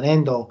be-all and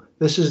end-all.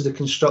 This is the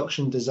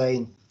construction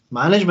design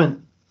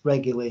management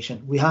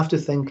regulation. We have to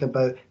think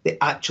about the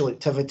actual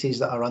activities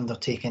that are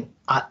undertaken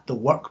at the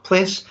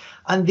workplace,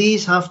 and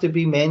these have to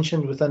be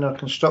mentioned within our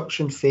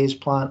construction phase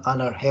plan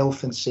and our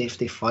health and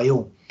safety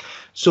file.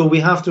 So we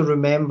have to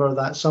remember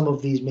that some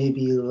of these may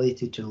be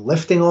related to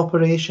lifting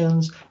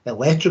operations,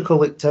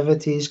 electrical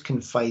activities,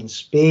 confined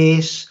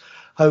space,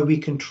 how we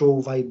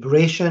control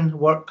vibration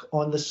work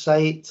on the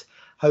site,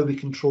 how we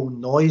control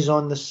noise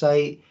on the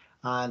site,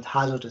 and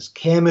hazardous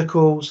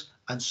chemicals,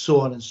 and so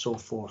on and so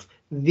forth.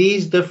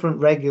 These different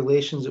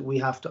regulations that we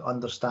have to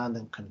understand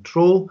and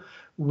control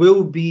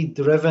will be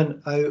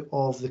driven out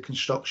of the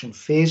construction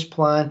phase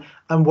plan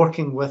and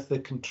working with the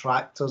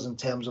contractors in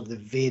terms of the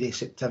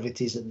various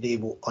activities that they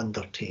will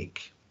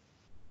undertake.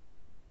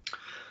 A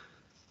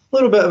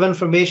little bit of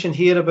information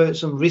here about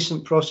some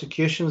recent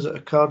prosecutions that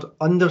occurred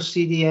under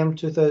CDM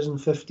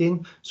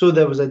 2015. So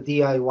there was a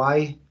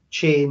DIY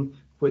chain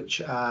which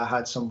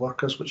had some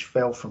workers which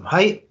fell from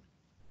height,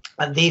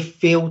 and they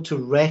failed to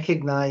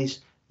recognise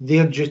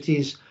their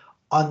duties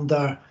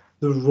under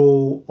the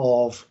role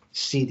of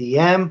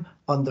CDM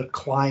under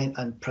client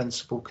and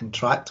principal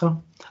contractor.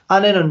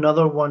 And then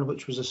another one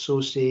which was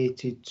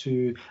associated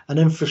to an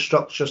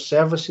infrastructure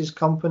services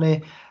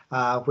company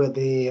where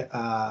they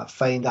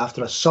find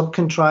after a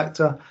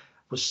subcontractor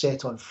was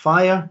set on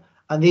fire.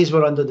 And these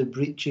were under the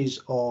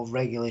breaches of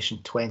Regulation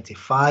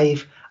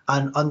 25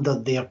 and under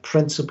their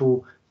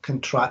principal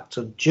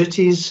contractor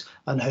duties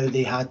and how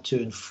they had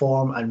to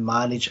inform and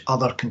manage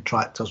other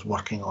contractors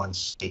working on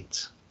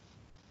site.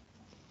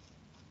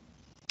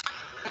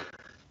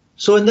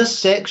 So in this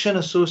section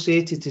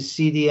associated to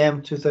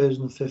CDM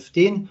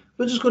 2015,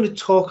 we're just going to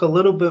talk a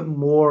little bit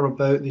more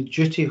about the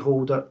duty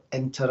holder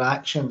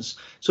interactions.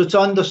 So to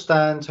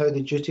understand how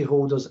the duty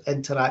holders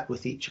interact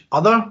with each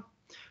other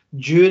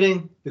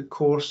during the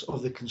course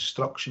of the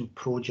construction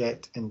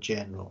project in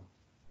general.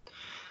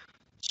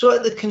 So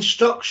at the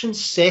construction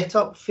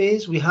setup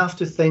phase, we have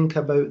to think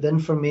about the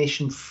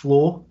information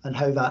flow and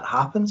how that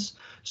happens.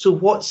 So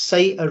what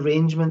site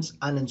arrangements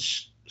and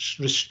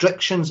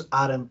restrictions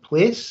are in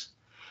place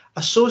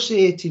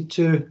associated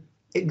to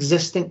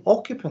existing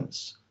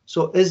occupants.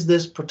 So is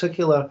this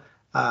particular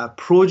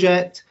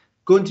project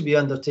going to be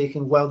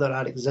undertaken while there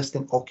are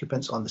existing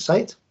occupants on the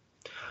site?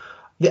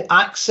 The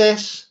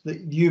access that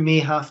you may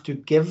have to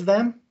give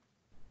them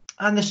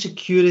and the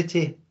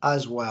security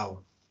as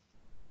well.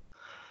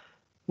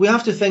 We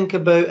have to think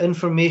about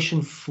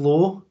information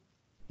flow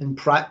in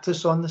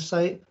practice on the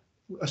site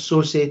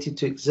associated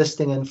to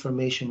existing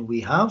information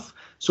we have.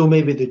 So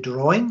maybe the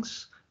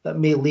drawings that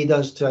may lead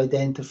us to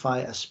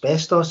identify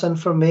asbestos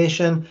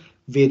information,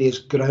 various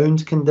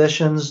ground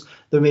conditions.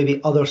 There may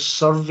be other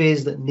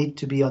surveys that need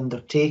to be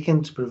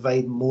undertaken to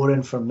provide more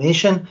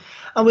information.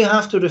 And we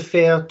have to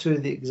refer to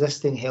the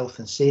existing health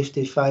and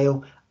safety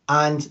file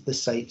and the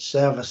site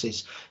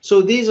services.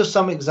 So these are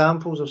some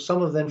examples of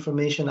some of the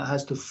information that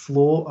has to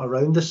flow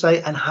around the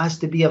site and has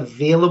to be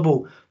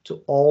available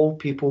to all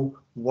people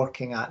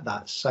working at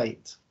that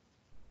site.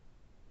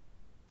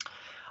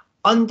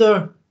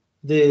 Under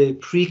the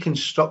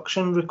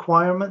pre-construction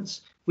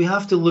requirements, we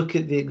have to look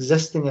at the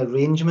existing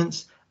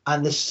arrangements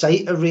and the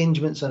site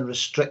arrangements and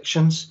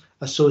restrictions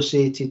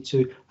associated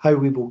to how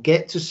we will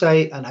get to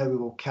site and how we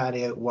will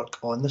carry out work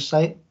on the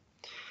site.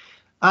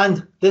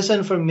 And this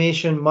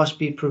information must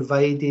be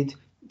provided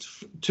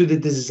to the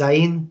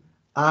design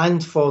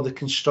and for the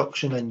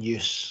construction and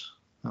use.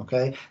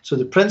 Okay, so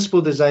the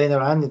principal designer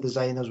and the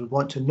designers would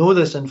want to know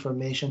this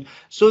information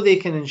so they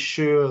can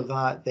ensure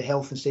that the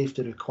health and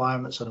safety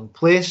requirements are in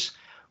place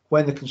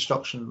when the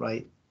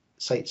construction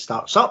site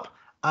starts up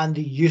and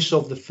the use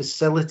of the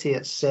facility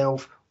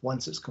itself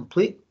once it's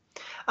complete.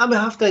 And we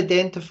have to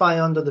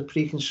identify under the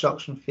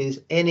pre-construction phase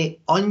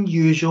any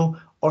unusual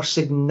or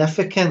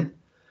significant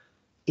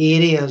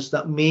areas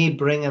that may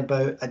bring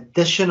about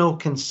additional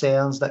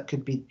concerns that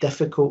could be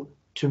difficult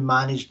to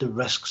manage the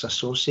risks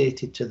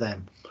associated to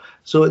them.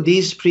 So at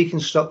these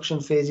pre-construction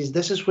phases,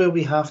 this is where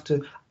we have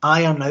to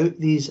iron out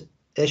these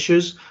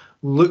issues,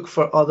 look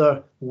for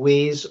other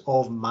ways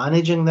of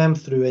managing them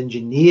through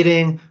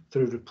engineering,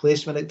 through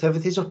replacement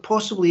activities, or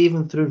possibly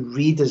even through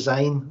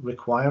redesign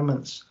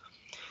requirements.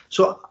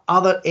 So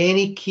are there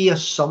any key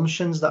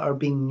assumptions that are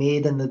being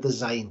made in the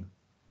design?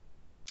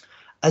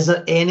 Is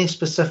there any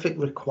specific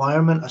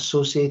requirement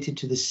associated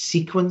to the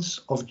sequence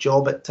of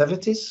job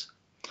activities?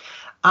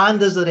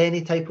 And is there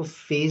any type of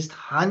phased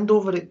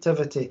handover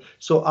activity?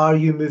 So are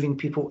you moving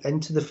people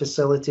into the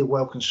facility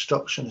while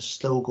construction is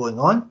still going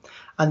on?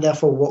 And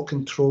therefore what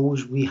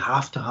controls we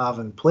have to have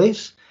in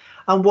place?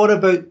 And what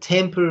about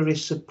temporary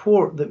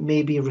support that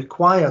may be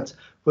required,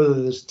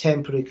 whether there's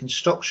temporary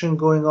construction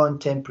going on,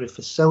 temporary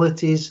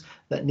facilities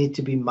that need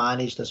to be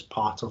managed as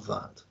part of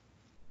that?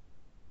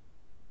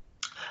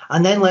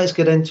 And then let's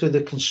get into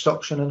the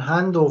construction and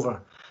handover.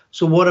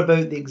 So what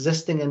about the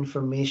existing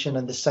information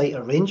and the site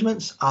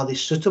arrangements? Are they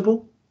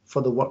suitable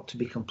for the work to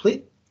be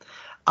complete?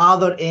 Are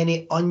there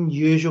any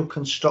unusual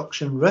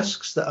construction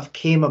risks that have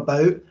came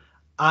about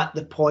at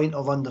the point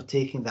of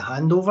undertaking the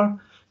handover?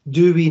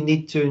 Do we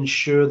need to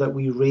ensure that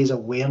we raise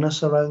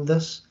awareness around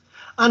this?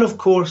 And of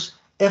course,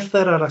 if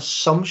there are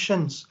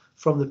assumptions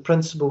from the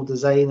principal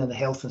design and the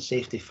health and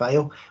safety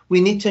file,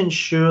 we need to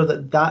ensure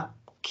that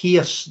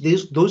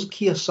those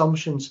key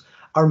assumptions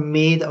are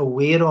made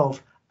aware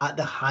of at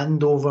the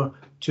handover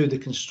to the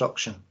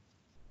construction.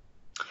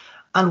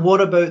 And what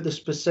about the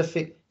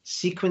specific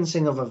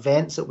sequencing of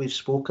events that we've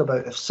spoke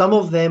about? If some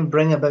of them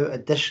bring about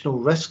additional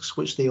risks,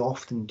 which they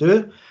often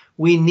do,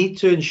 we need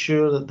to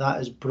ensure that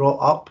that is brought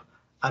up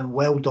and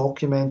well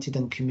documented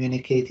and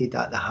communicated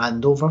at the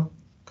handover.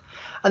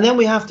 And then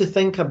we have to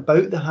think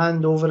about the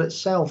handover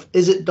itself.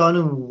 Is it done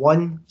in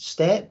one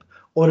step,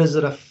 or is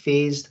it a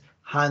phased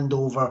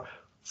handover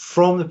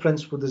from the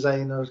principal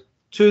designer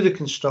to the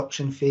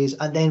construction phase,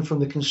 and then from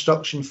the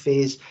construction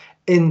phase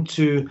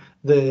into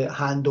the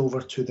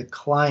handover to the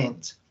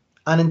client?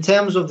 And in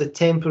terms of the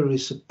temporary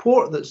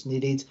support that's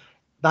needed,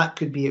 that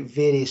could be at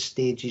various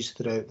stages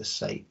throughout the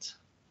site.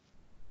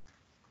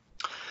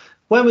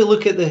 When we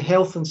look at the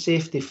health and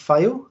safety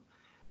file,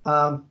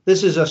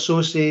 this is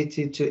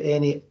associated to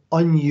any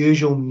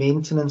unusual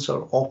maintenance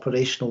or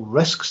operational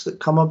risks that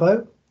come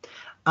about,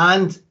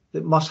 and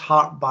that must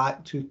hark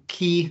back to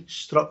key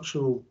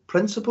structural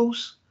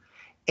principles,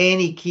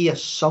 any key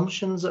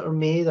assumptions that are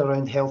made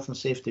around health and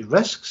safety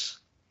risks.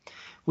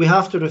 We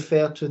have to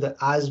refer to the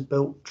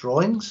as-built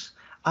drawings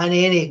and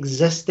any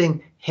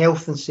existing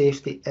health and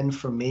safety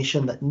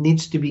information that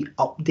needs to be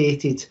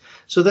updated.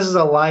 So this is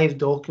a live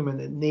document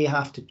that may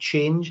have to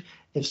change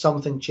if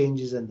something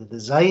changes in the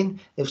design,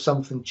 if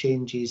something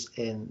changes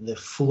in the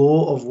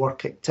flow of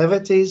work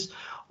activities,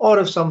 or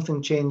if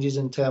something changes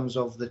in terms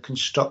of the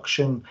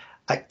construction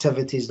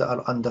activities that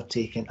are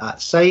undertaken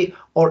at site,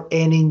 or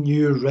any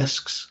new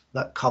risks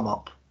that come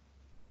up.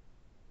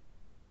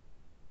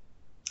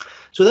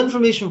 So the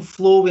information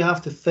flow we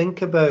have to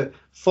think about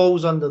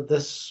falls under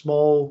this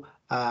small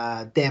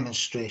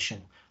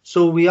demonstration.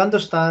 So we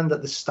understand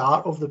at the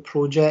start of the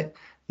project,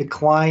 the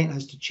client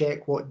has to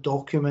check what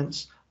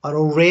documents are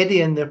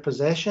already in their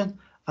possession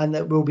and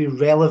that will be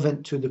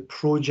relevant to the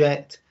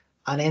project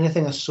and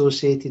anything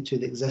associated to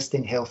the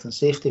existing health and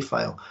safety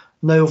file.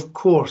 Now, of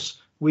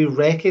course, we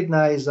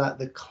recognise that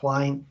the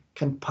client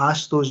can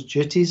pass those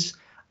duties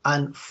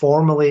and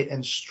formally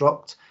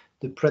instruct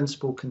the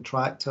principal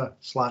contractor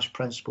 /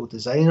 principal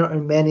designer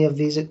in many of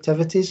these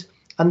activities,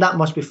 and that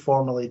must be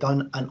formally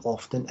done and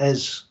often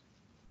is.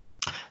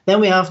 Then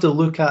we have to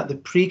look at the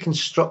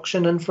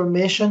pre-construction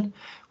information,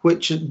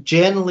 which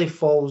generally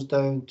falls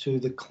down to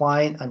the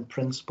client and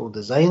principal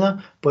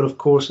designer, but of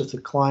course if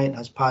the client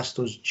has passed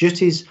those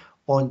duties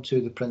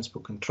onto the principal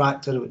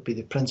contractor, it would be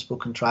the principal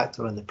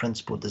contractor and the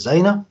principal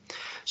designer.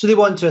 So they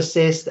want to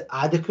assess the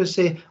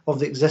adequacy of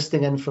the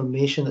existing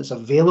information that's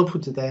available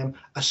to them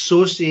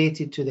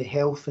associated to the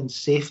health and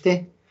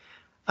safety,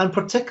 and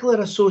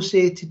particularly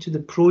associated to the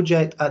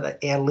project at the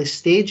early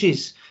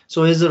stages.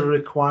 So is there a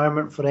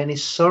requirement for any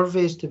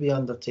surveys to be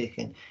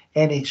undertaken,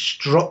 any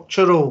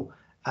structural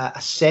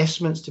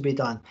assessments to be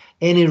done,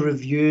 any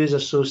reviews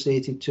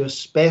associated to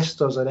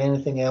asbestos or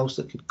anything else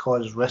that could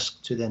cause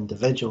risk to the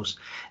individuals.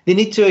 They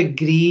need to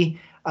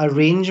agree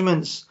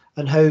arrangements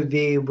on how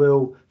they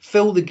will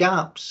fill the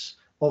gaps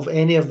of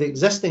any of the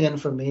existing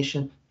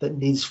information that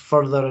needs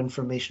further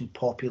information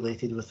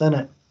populated within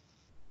it.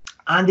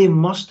 And they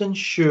must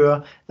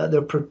ensure that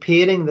they're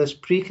preparing this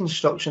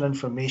pre-construction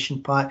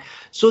information pack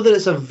so that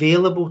it's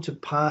available to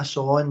pass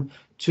on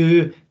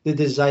to the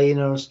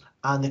designers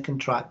and the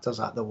contractors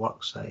at the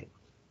work site.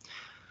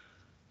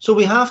 So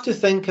we have to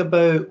think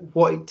about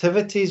what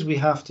activities we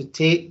have to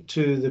take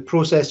to the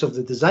process of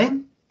the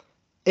design,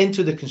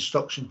 into the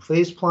construction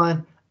phase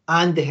plan,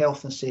 and the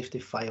health and safety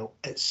file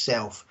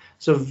itself.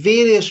 So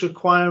various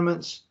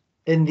requirements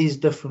in these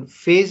different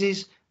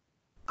phases.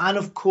 And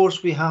of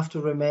course, we have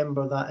to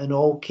remember that in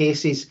all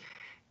cases,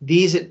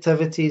 these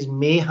activities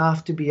may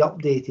have to be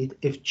updated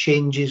if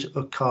changes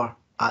occur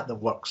at the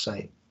work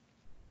site.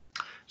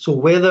 So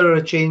where there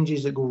are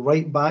changes that go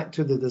right back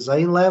to the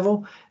design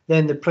level,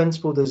 then the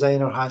principal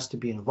designer has to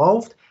be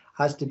involved,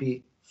 has to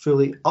be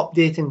fully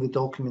updating the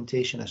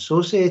documentation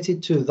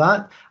associated to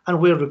that,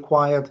 and where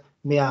required,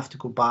 may have to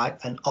go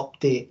back and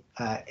update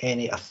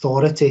any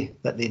authority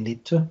that they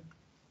need to.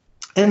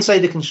 Inside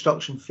the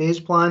construction phase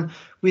plan,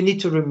 we need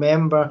to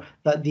remember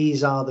that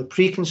these are the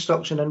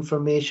pre-construction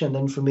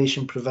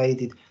information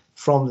provided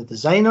from the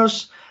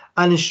designers,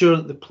 and ensure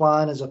that the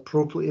plan is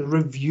appropriately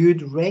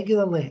reviewed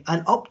regularly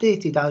and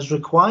updated as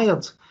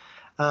required.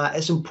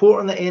 It's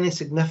important that any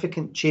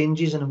significant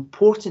changes and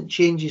important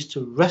changes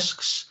to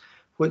risks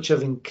which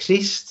have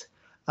increased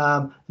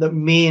that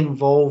may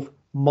involve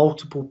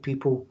multiple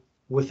people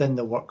within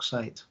the work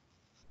site.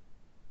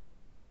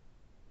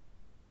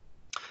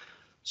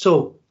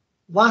 So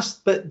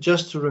last bit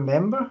just to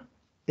remember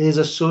is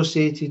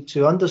associated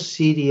to, under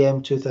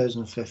CDM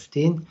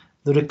 2015,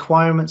 the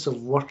requirements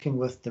of working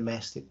with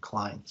domestic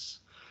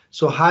clients.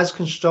 So has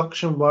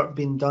construction work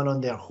been done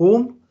on their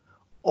home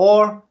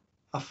or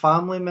a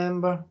family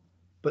member,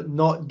 but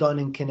not done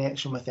in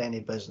connection with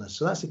any business?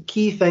 So that's a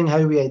key thing,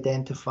 how we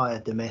identify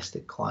a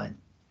domestic client.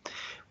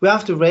 We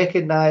have to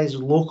recognise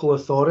local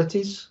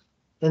authorities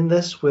in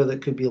this, where there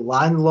could be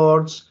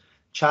landlords,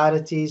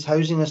 charities,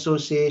 housing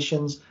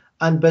associations,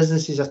 and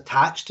businesses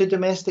attached to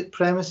domestic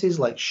premises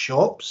like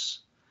shops.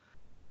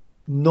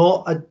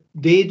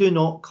 They do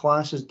not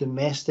class as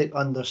domestic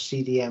under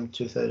CDM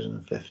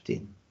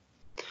 2015.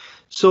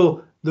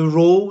 So the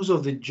roles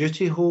of the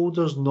duty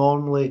holders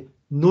normally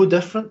no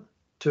different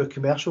to a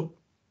commercial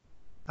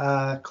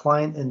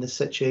client in the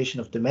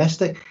situation of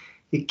domestic.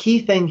 The key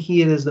thing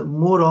here is that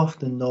more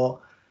often than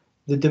not,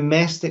 the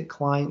domestic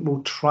client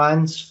will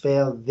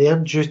transfer their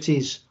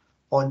duties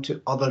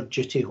onto other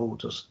duty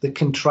holders, the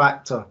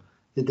contractor,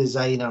 the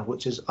designer,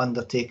 which is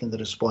undertaking the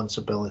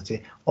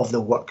responsibility of the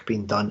work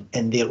being done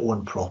in their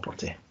own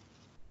property.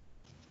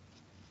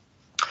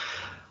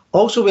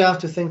 Also, we have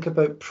to think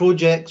about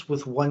projects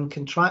with one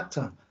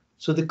contractor.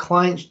 So the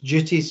client's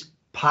duties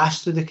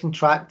pass to the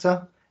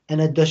contractor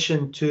in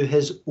addition to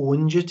his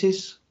own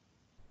duties.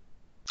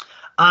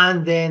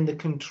 And then the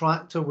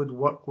contractor would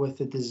work with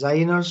the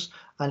designers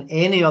and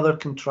any other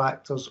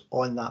contractors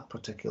on that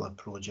particular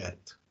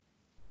project.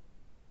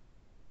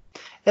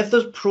 If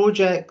there's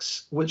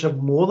projects which have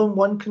more than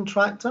one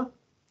contractor,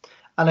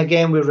 and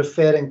again, we're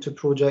referring to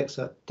projects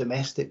at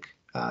domestic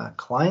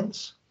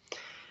clients,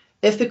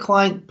 if the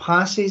client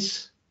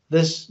passes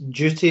this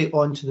duty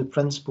on to the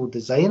principal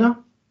designer,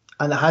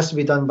 and it has to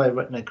be done by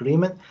written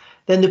agreement,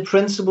 then the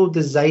principal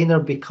designer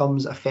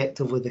becomes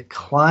effectively the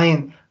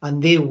client,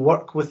 and they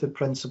work with the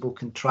principal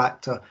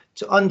contractor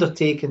to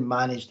undertake and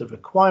manage the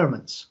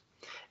requirements.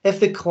 If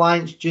the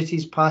client's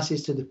duties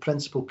passes to the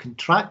principal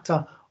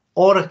contractor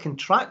or a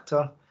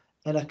contractor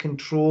in a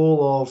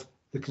control of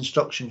the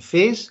construction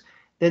phase,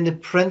 then the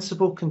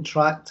principal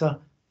contractor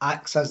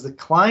acts as the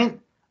client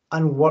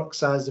and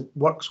works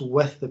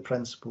with the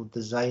principal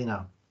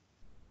designer.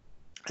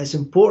 It's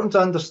important to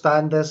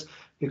understand this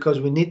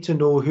because we need to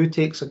know who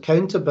takes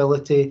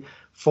accountability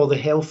for the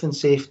health and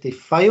safety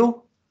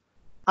file.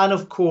 And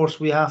of course,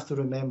 we have to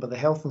remember the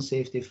health and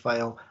safety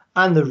file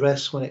and the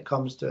risks when it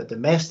comes to a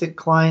domestic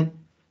client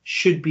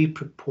should be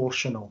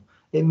proportional.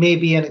 It may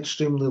be an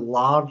extremely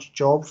large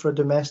job for a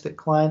domestic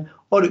client,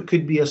 or it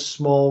could be a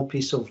small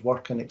piece of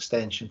work and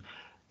extension.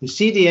 The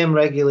CDM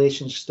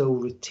regulations still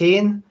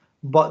retain,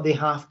 but they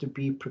have to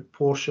be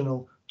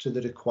proportional to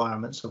the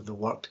requirements of the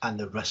work and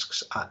the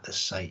risks at the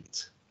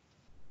site.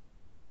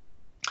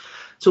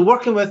 So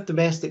working with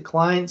domestic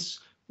clients,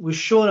 we've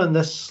shown on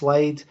this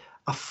slide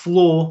a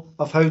flow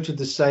of how to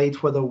decide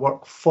whether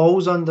work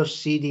falls under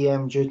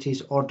CDM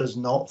duties or does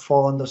not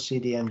fall under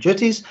CDM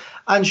duties,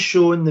 and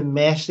shown the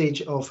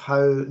method of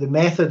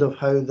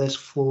how this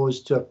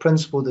flows to a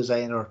principal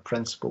designer or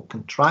principal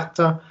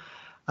contractor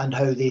and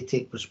how they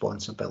take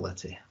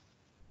responsibility.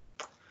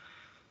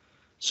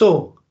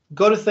 So,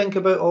 got to think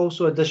about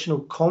also additional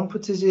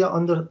competencies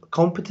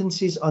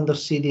under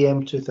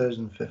CDM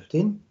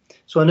 2015.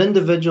 So an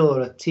individual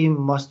or a team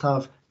must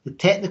have the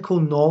technical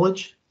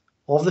knowledge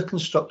of the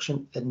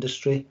construction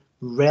industry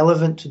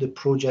relevant to the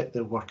project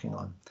they're working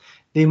on.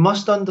 They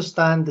must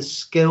understand the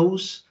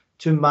skills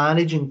to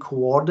manage and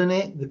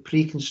coordinate the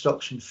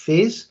pre-construction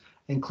phase,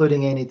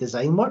 including any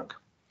design work.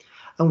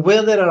 And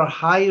where there are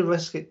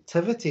high-risk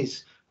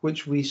activities,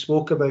 which we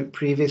spoke about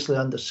previously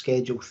under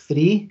Schedule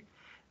 3,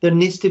 there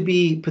needs to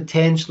be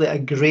potentially a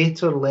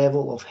greater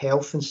level of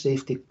health and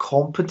safety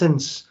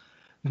competence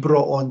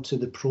brought onto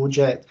the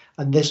project.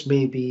 And this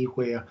may be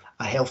where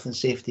a health and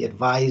safety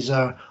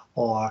advisor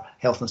or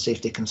health and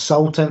safety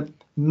consultant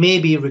may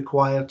be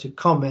required to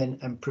come in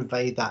and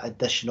provide that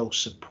additional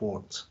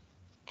support.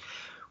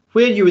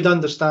 Where you would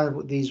understand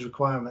what these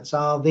requirements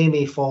are, they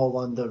may fall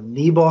under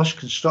NEBOSH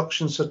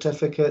construction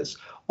certificates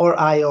or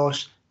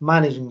IOSH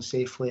managing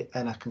safely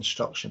in a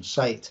construction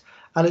site.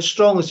 And it's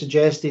strongly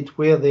suggested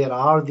where there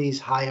are these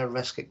higher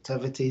risk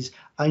activities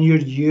and you're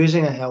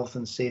using a health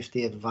and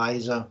safety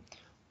advisor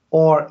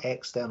or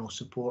external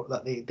support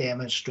that they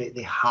demonstrate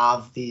they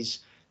have these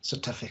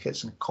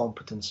certificates and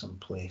competence in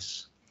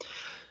place.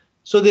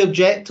 So the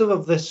objective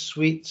of this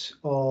suite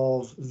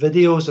of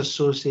videos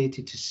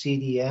associated to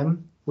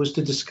CDM was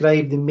to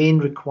describe the main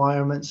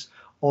requirements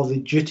of the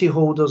duty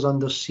holders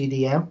under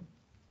CDM,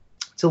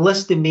 to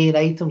list the main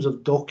items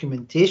of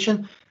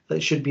documentation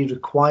that should be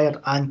required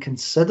and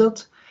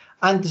considered,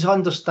 and to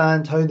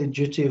understand how the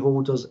duty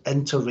holders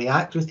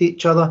interact with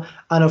each other,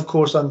 and of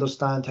course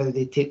understand how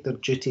they take their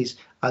duties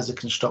as the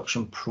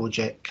construction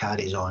project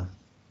carries on.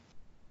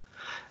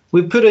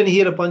 We've put in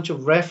here a bunch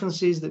of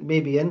references that may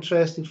be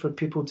interesting for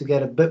people to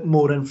get a bit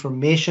more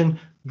information,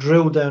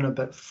 drill down a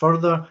bit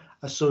further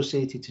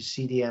associated to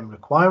CDM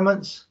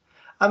requirements.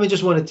 And we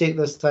just want to take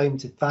this time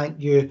to thank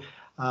you.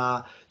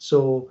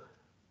 So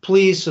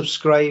please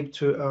subscribe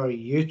to our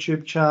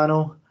YouTube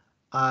channel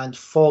and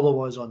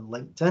follow us on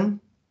LinkedIn.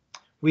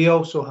 We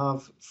also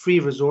have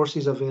free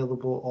resources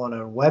available on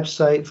our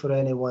website for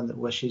anyone that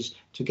wishes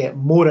to get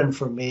more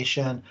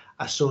information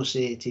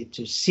associated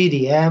to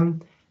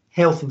CDM,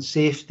 health and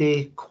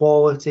safety,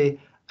 quality,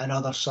 and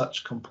other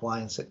such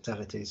compliance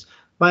activities.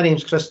 My name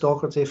is Chris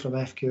Docherty from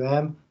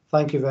FQM.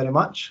 Thank you very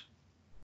much.